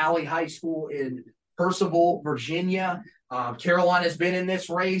Loudoun Valley High School in Percival, Virginia. Carolina's been in this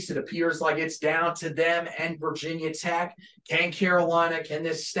race. It appears like it's down to them and Virginia Tech. Can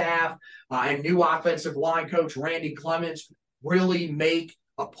this staff, and new offensive line coach Randy Clements really make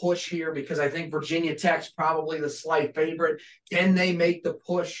a push here? Because I think Virginia Tech's probably the slight favorite. Can they make the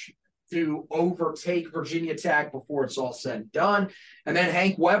push to overtake Virginia Tech before it's all said and done? And then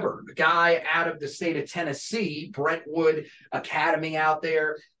Hank Weber, the guy out of the state of Tennessee, Brentwood Academy out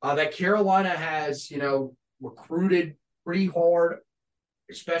there, that Carolina has, recruited pretty hard,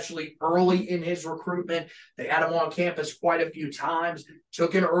 especially early in his recruitment. They had him on campus quite a few times,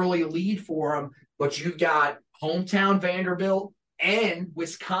 took an early lead for him, but you've got hometown Vanderbilt and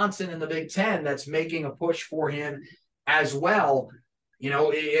Wisconsin in the Big Ten that's making a push for him as well.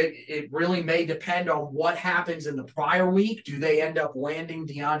 It really may depend on what happens in the prior week. Do they end up landing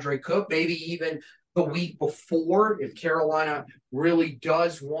DeAndre Cook? Maybe even the week before, if Carolina really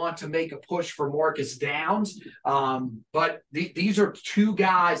does want to make a push for Marcus Downs. But these are 2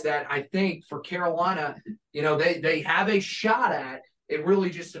 guys that I think for Carolina, they have a shot at. It really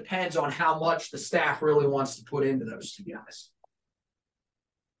just depends on how much the staff really wants to put into those 2 guys.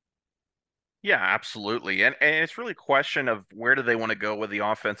 Yeah, absolutely. And it's really a question of where do they want to go with the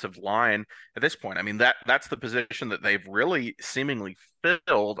offensive line at this point. I mean, that's the position that they've really seemingly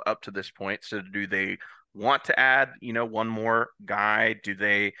filled up to this point. So do they want to add, one more guy? Do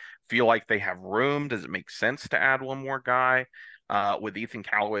they feel like they have room? Does it make sense to add one more guy? With Ethan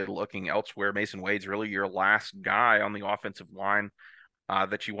Callaway looking elsewhere, Mason Wade's really your last guy on the offensive line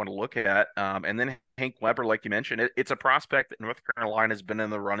that you want to look at. And then Hank Weber, like you mentioned, it's a prospect that North Carolina has been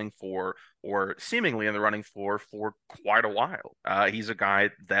in the running for, or seemingly in the running for quite a while. He's a guy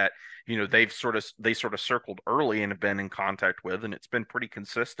that, they sort of circled early and have been in contact with, and it's been pretty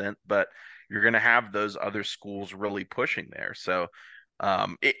consistent, but you're going to have those other schools really pushing there. So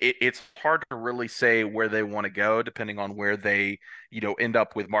it's hard to really say where they want to go, depending on where they, end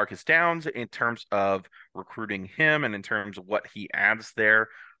up with Marcus Downs in terms of recruiting him and in terms of what he adds there.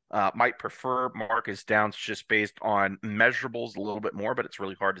 Might prefer Marcus Downs just based on measurables a little bit more, but it's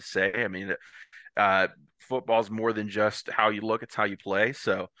really hard to say. I mean, football's more than just how you look, it's how you play.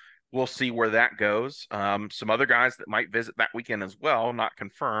 So we'll see where that goes. Some other guys that might visit that weekend as well, not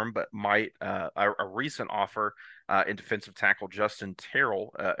confirmed, but might a recent offer in defensive tackle Justin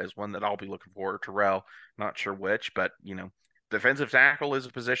Terrell is one that I'll be looking for. Terrell, not sure which, but defensive tackle is a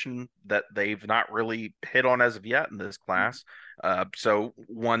position that they've not really hit on as of yet in this class. So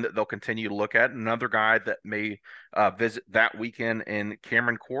one that they'll continue to look at. Another guy that may visit that weekend in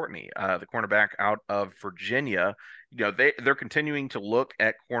Cameron Courtney, the cornerback out of Virginia. They're continuing to look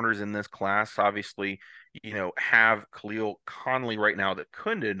at corners in this class. Obviously, have Khalil Conley right now that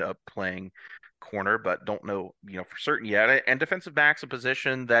could end up playing corner, but don't know, for certain yet. And defensive back's a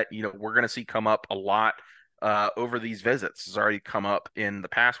position that, we're going to see come up a lot over these visits. It's already come up in the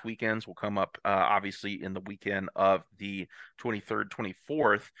past weekends, will come up obviously in the weekend of the 23rd,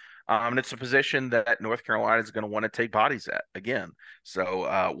 24th. And it's a position that North Carolina is going to want to take bodies at again.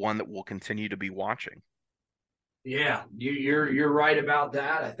 So one that we'll continue to be watching. Yeah, you're right about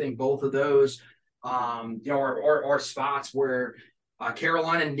that. I think both of those are spots where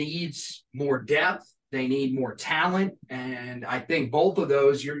Carolina needs more depth. They need more talent. And I think both of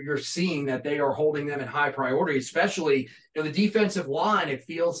those, you're seeing that they are holding them in high priority, especially the defensive line. It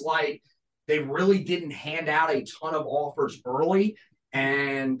feels like they really didn't hand out a ton of offers early,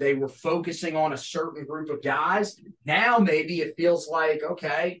 and they were focusing on a certain group of guys. Now maybe it feels like,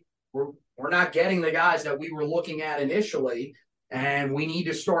 okay, we're not getting the guys that we were looking at initially, and we need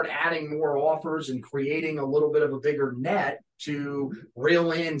to start adding more offers and creating a little bit of a bigger net to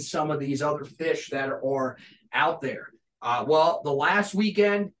reel in some of these other fish that are out there. Well, the last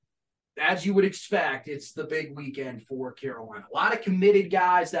weekend, as you would expect, it's the big weekend for Carolina. A lot of committed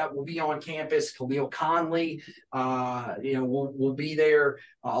guys that will be on campus. Khalil Conley, will be there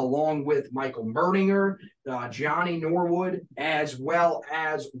along with Michael Merdinger, Johnny Norwood, as well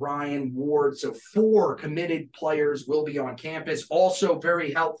as Ryan Ward. So 4 committed players will be on campus. Also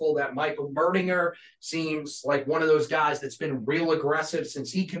very helpful that Michael Merdinger seems like one of those guys that's been real aggressive since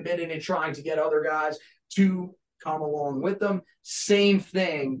he committed and trying to get other guys to come along with them. Same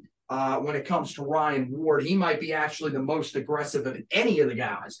thing when it comes to Ryan Ward. He might be actually the most aggressive of any of the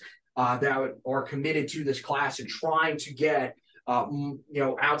guys that are committed to this class and trying to get,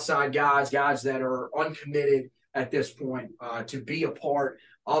 outside guys that are uncommitted at this point to be a part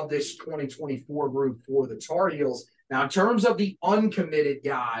of this 2024 group for the Tar Heels. Now, in terms of the uncommitted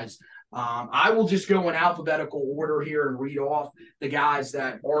guys, I will just go in alphabetical order here and read off the guys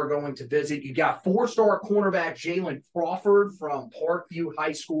that are going to visit. You got 4-star cornerback Jalen Crawford from Parkview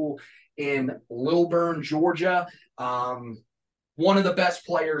High School in Lilburn, Georgia. One of the best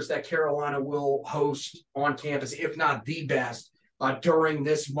players that Carolina will host on campus, if not the best, during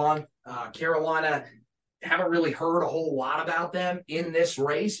this month. Carolina haven't really heard a whole lot about them in this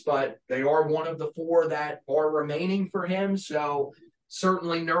race, but they are one of the 4 that are remaining for him. So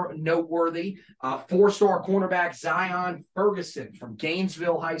certainly noteworthy. 4-star cornerback Zion Ferguson from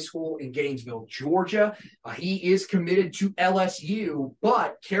Gainesville High School in Gainesville, Georgia. He is committed to LSU,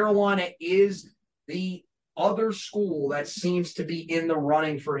 but Carolina is the other school that seems to be in the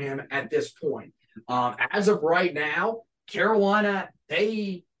running for him at this point. As of right now, Carolina,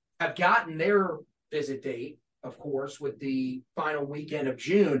 they have gotten their visit date, of course, with the final weekend of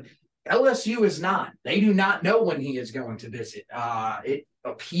June. LSU is not. They do not know when he is going to visit. It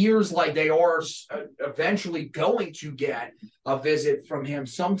appears like they are eventually going to get a visit from him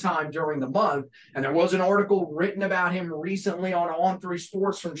sometime during the month. And there was an article written about him recently on On3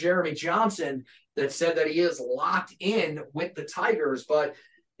 Sports from Jeremy Johnson that said that he is locked in with the Tigers. But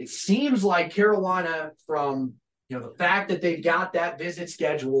it seems like Carolina, from the fact that they've got that visit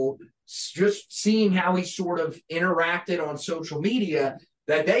schedule, just seeing how he sort of interacted on social media,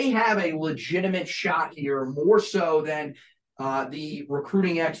 that they have a legitimate shot here, more so than the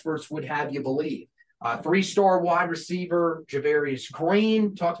recruiting experts would have you believe. 3-star wide receiver Javarius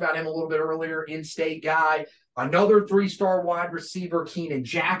Green, talked about him a little bit earlier, in-state guy. Another 3-star wide receiver, Keenan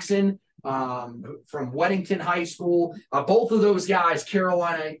Jackson, from Weddington High School. Both of those guys,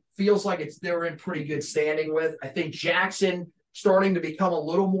 Carolina feels like they're in pretty good standing with. I think Jackson starting to become a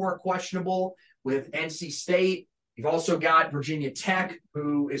little more questionable with NC State. You've also got Virginia Tech,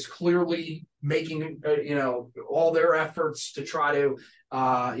 who is clearly making, all their efforts to try to,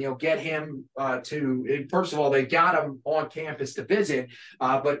 get him to. First of all, they got him on campus to visit,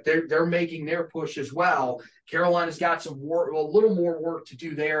 but they're making their push as well. Carolina's got some work, a little more work to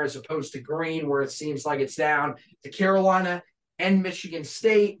do there, as opposed to Green, where it seems like it's down to Carolina and Michigan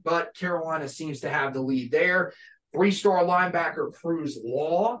State, but Carolina seems to have the lead there. 3-star linebacker Cruz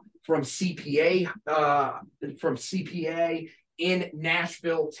Law from CPA in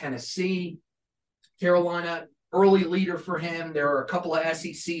Nashville, Tennessee. Carolina, early leader for him. There are a couple of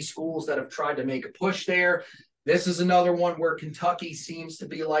SEC schools that have tried to make a push there. This is another one where Kentucky seems to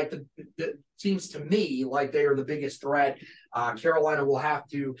be like seems to me like they are the biggest threat. Carolina will have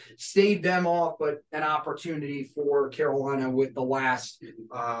to stave them off, but an opportunity for Carolina with the last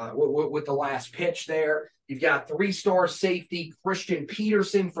pitch there. You've got 3-star safety Christian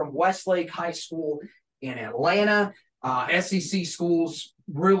Peterson from Westlake High School in Atlanta. SEC schools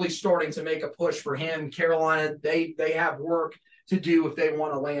really starting to make a push for him. Carolina, they have work to do if they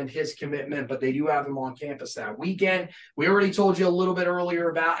want to land his commitment, but they do have him on campus that weekend. We already told you a little bit earlier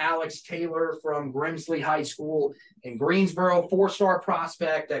about Alex Taylor from Grimsley High School in Greensboro, 4-star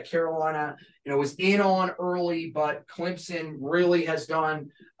prospect that Carolina, was in on early, but Clemson really has done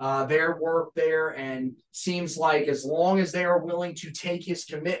their work there, and seems like as long as they are willing to take his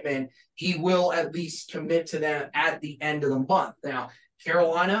commitment, he will at least commit to them at the end of the month. Now,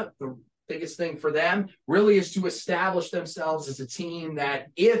 Carolina, the biggest thing for them really is to establish themselves as a team that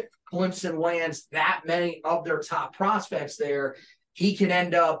if Clemson lands that many of their top prospects there, he can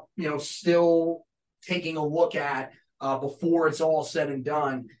end up, still taking a look at before it's all said and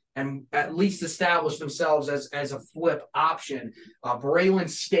done, and at least establish themselves as a flip option. Braylon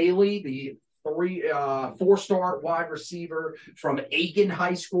Staley, the four-star wide receiver from Aiken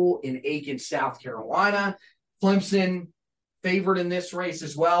High School in Aiken, South Carolina. Clemson favored in this race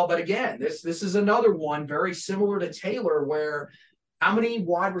as well. But again, this is another one very similar to Taylor, where how many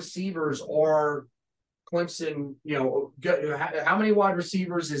wide receivers are Clemson, how many wide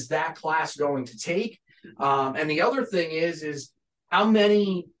receivers is that class going to take? And the other thing is how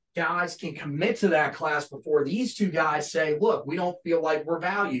many guys can commit to that class before these two guys say, look, we don't feel like we're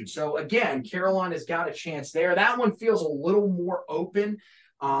valued. So again, Carolina's got a chance there. That one feels a little more open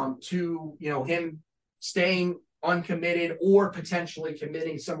to, him staying uncommitted or potentially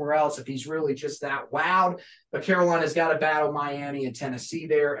committing somewhere else if he's really just that wowed. But Carolina's got to battle Miami and Tennessee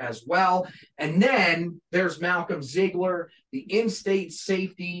there as well. And then there's Malcolm Ziegler, the in-state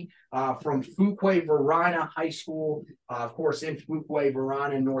safety from Fuquay-Varina High School, of course, in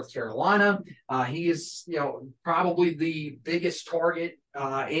Fuquay-Varina, North Carolina. He is, probably the biggest target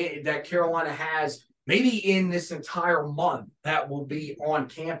that Carolina has maybe in this entire month that will be on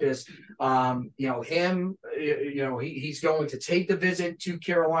campus. He's going to take the visit to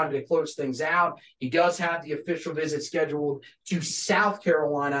Carolina to close things out. He does have the official visit scheduled to South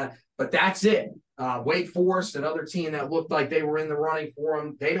Carolina, but that's it. Wake Forest, another team that looked like they were in the running for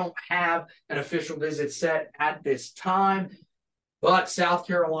him, they don't have an official visit set at this time. But South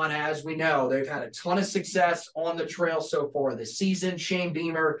Carolina, as we know, they've had a ton of success on the trail so far this season. Shane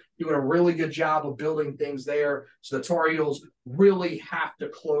Beamer doing a really good job of building things there. So the Tar Heels really have to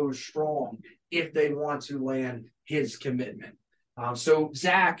close strong if they want to land his commitment. So,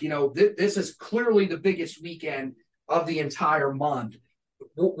 Zach, this is clearly the biggest weekend of the entire month.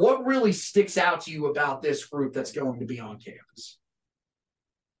 What really sticks out to you about this group that's going to be on campus?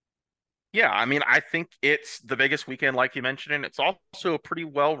 Yeah, I mean, I think it's the biggest weekend, like you mentioned, and it's also a pretty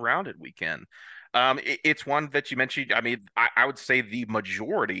well-rounded weekend. It's one that you mentioned. I mean, I would say the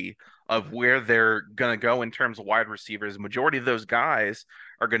majority of where they're going to go in terms of wide receivers, the majority of those guys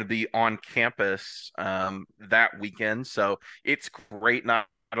are going to be on campus that weekend. So it's great, not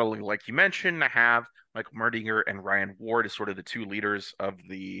only, like you mentioned, to have Michael Merdinger and Ryan Ward as sort of the two leaders of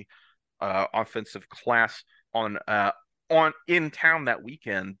the offensive class on in town that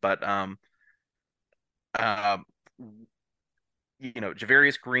weekend, but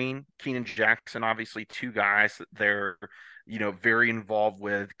Javarius Green, Keenan Jackson, obviously two guys that they're very involved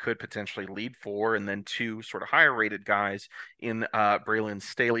with, could potentially lead for, and then two sort of higher rated guys in Braylon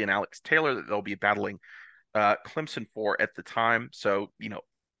Staley and Alex Taylor that they'll be battling Clemson for at the time. So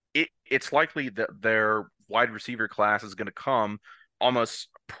it's likely that their wide receiver class is going to come almost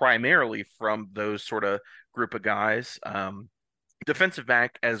primarily from those sort of group of guys. Defensive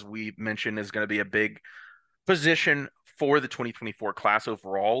back, as we mentioned, is going to be a big position for the 2024 class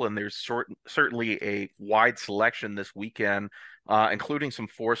overall, and there's certainly a wide selection this weekend, including some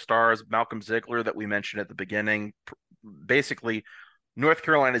 4-stars. Malcolm Ziegler that we mentioned at the beginning, basically North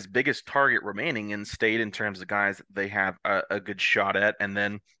Carolina's biggest target remaining in state in terms of guys that they have a good shot at, and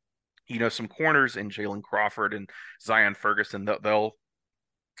then some corners in Jalen Crawford and Zion Ferguson that they'll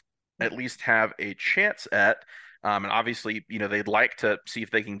at least have a chance at. And obviously, they'd like to see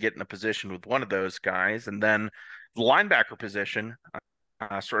if they can get in a position with one of those guys. And then the linebacker position,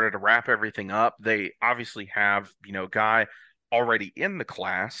 sort of to wrap everything up, they obviously have, a guy already in the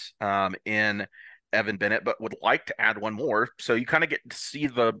class in Evan Bennett, but would like to add one more. So you kind of get to see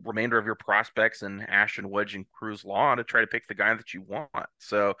the remainder of your prospects in Ashton Wedge and Cruz Law to try to pick the guy that you want.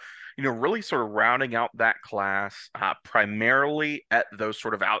 So, really sort of rounding out that class primarily at those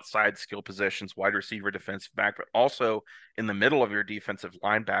sort of outside skill positions, wide receiver, defensive back, but also in the middle of your defensive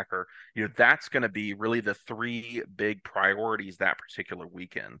linebacker. That's going to be really the three big priorities that particular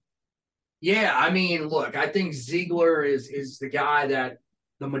weekend. Yeah, I mean, look, I think Ziegler is the guy that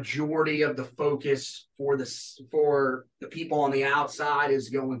the majority of the focus for the people on the outside is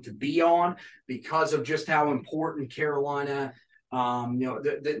going to be on, because of just how important Carolina,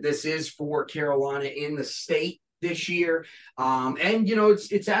 this is for Carolina in the state this year. And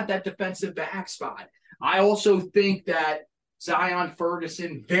it's at that defensive back spot. I also think that Zion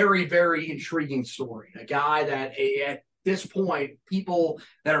Ferguson, very, very intriguing story. A guy that at this point, people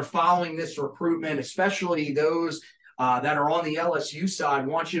that are following this recruitment, especially those that are on the LSU side,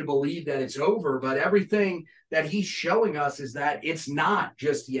 want you to believe that it's over, but everything that he's showing us is that it's not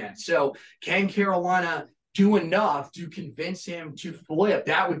just yet. So can Carolina do enough to convince him to flip?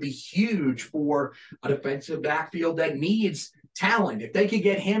 That would be huge for a defensive backfield that needs talent. If they could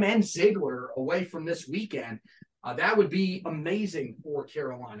get him and Ziegler away from this weekend, that would be amazing for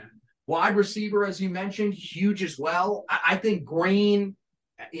Carolina. Wide receiver, as you mentioned, huge as well. I think Green,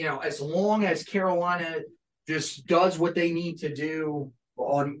 as long as Carolina just does what they need to do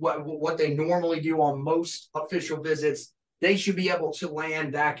on what they normally do on most official visits, they should be able to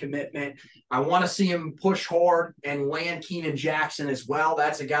land that commitment. I want to see him push hard and land Keenan Jackson as well.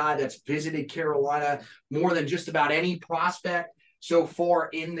 That's a guy that's visited Carolina more than just about any prospect so far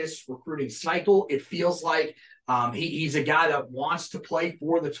in this recruiting cycle. It feels like he's a guy that wants to play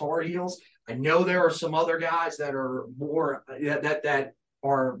for the Tar Heels. I know there are some other guys that are more that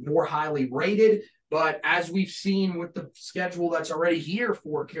are more highly rated, but as we've seen with the schedule that's already here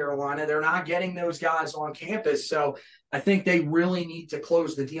for Carolina, they're not getting those guys on campus. So I think they really need to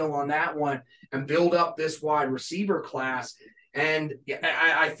close the deal on that one and build up this wide receiver class. And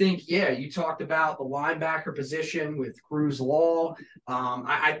I think, you talked about the linebacker position with Cruz Law.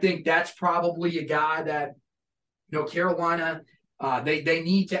 I think that's probably a guy that, Carolina, they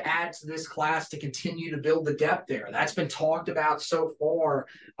need to add to this class to continue to build the depth there. That's been talked about so far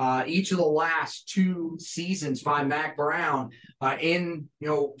each of the last 2 seasons by Mack Brown in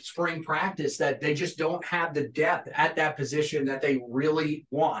spring practice, that they just don't have the depth at that position that they really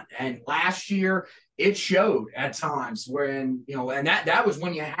want. And last year it showed at times when, and that was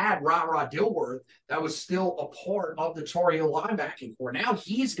when you had Ra Dilworth, that was still a part of the Tar Heel linebacking core. Now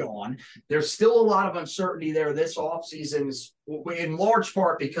he's gone. There's still a lot of uncertainty there this offseason, is in large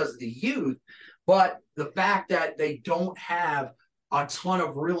part because of the youth, but the fact that they don't have a ton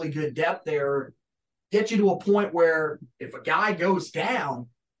of really good depth there gets you to a point where if a guy goes down,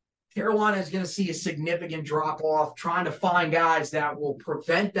 Carolina is going to see a significant drop-off. Trying to find guys that will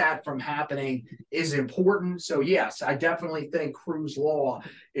prevent that from happening is important. So, yes, I definitely think Cruz Law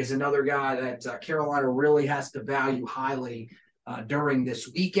is another guy that Carolina really has to value highly during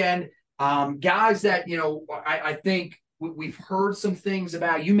this weekend. Guys that, I think we've heard some things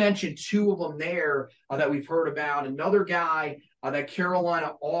about. You mentioned 2 of them there that we've heard about. Another guy that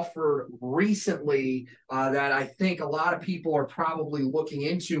Carolina offered recently that I think a lot of people are probably looking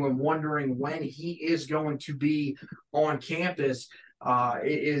into and wondering when he is going to be on campus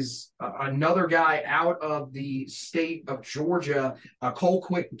is another guy out of the state of Georgia,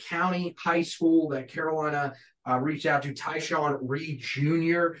 Colquitt County High School, that Carolina reached out to, Tyshawn Reed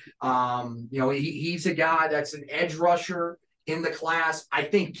Jr. He's a guy that's an edge rusher in the class. I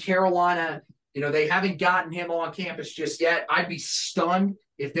think Carolina, they haven't gotten him on campus just yet. I'd be stunned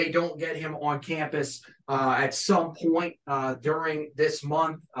if they don't get him on campus at some point during this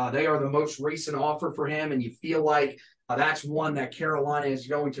month. They are the most recent offer for him, and you feel like that's one that Carolina is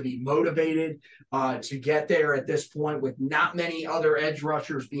going to be motivated to get there at this point, with not many other edge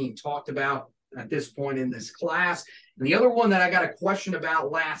rushers being talked about at this point in this class. And the other one that I got a question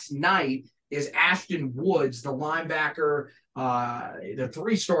about last night is Ashton Woods, the linebacker, the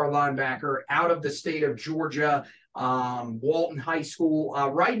 3-star linebacker out of the state of Georgia, Walton High School.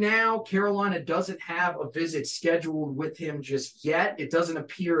 Right now, Carolina doesn't have a visit scheduled with him just yet. It doesn't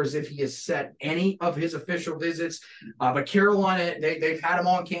appear as if he has set any of his official visits, but Carolina, they've had him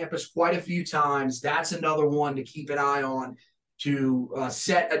on campus quite a few times. That's another one to keep an eye on, to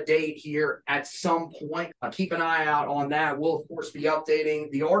set a date here at some point. Keep an eye out on that. We'll, of course, be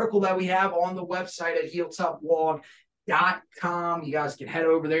updating the article that we have on the website at HeelToughBlog.com. You guys can head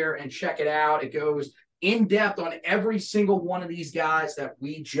over there and check it out. It goes in depth on every single one of these guys that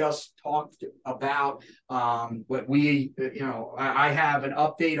we just talked about. But I have an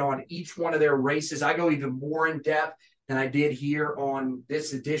update on each one of their races. I go even more in depth than I did here on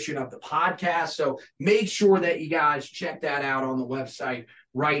this edition of the podcast. So make sure that you guys check that out on the website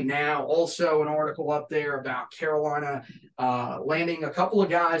right now. Also, an article up there about Carolina landing a couple of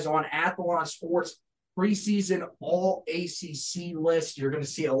guys on Athlon Sports preseason all ACC list. You're going to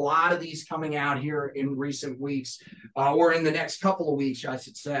see a lot of these coming out here in recent weeks, or in the next couple of weeks, I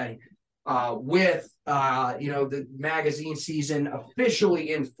should say, with the magazine season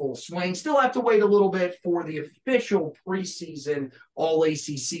officially in full swing. Still have to wait a little bit for the official preseason all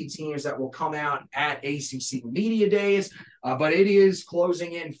ACC teams that will come out at ACC Media Days, but it is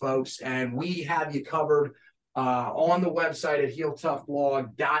closing in, folks, and we have you covered on the website at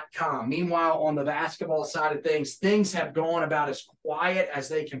HeelToughBlog.com. Meanwhile, on the basketball side of things have gone about as quiet as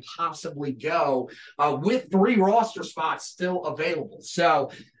they can possibly go, with 3 roster spots still available.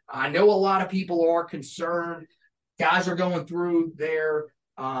 So I know a lot of people are concerned. Guys are going through their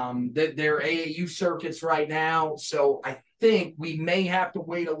AAU circuits right now. So I think we may have to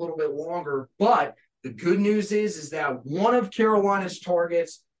wait a little bit longer. But the good news is that one of Carolina's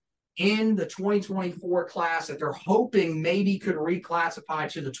targets in the 2024 class that they're hoping maybe could reclassify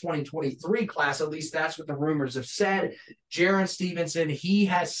to the 2023 class. At least that's what the rumors have said. Jaron Stevenson, he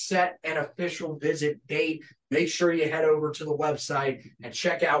has set an official visit date. Make sure you head over to the website and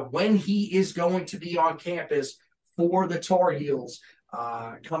check out when he is going to be on campus for the Tar Heels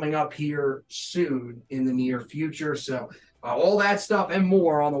coming up here soon in the near future. So all that stuff and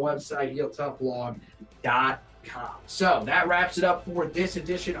more on the website, HeelToughBlog.com. So that wraps it up for this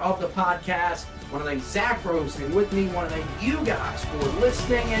edition of the podcast. I want to thank Zach for hosting with me. I want to thank you guys for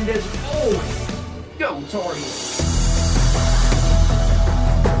listening. And as always, go Tar Heels.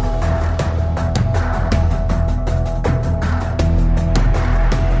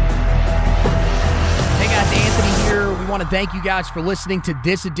 We want to thank you guys for listening to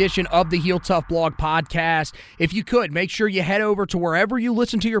this edition of the Heel Tough Blog podcast. If you could, make sure you head over to wherever you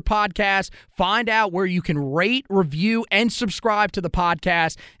listen to your podcast, find out where you can rate, review, and subscribe to the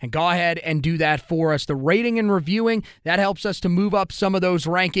podcast, and go ahead and do that for us. The rating and reviewing, that helps us to move up some of those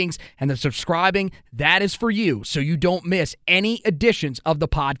rankings, and the subscribing, that is for you, so you don't miss any editions of the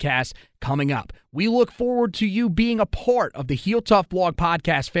podcast coming up. We look forward to you being a part of the Heel Tough Blog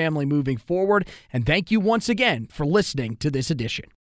podcast family moving forward, and thank you once again for listening to this edition.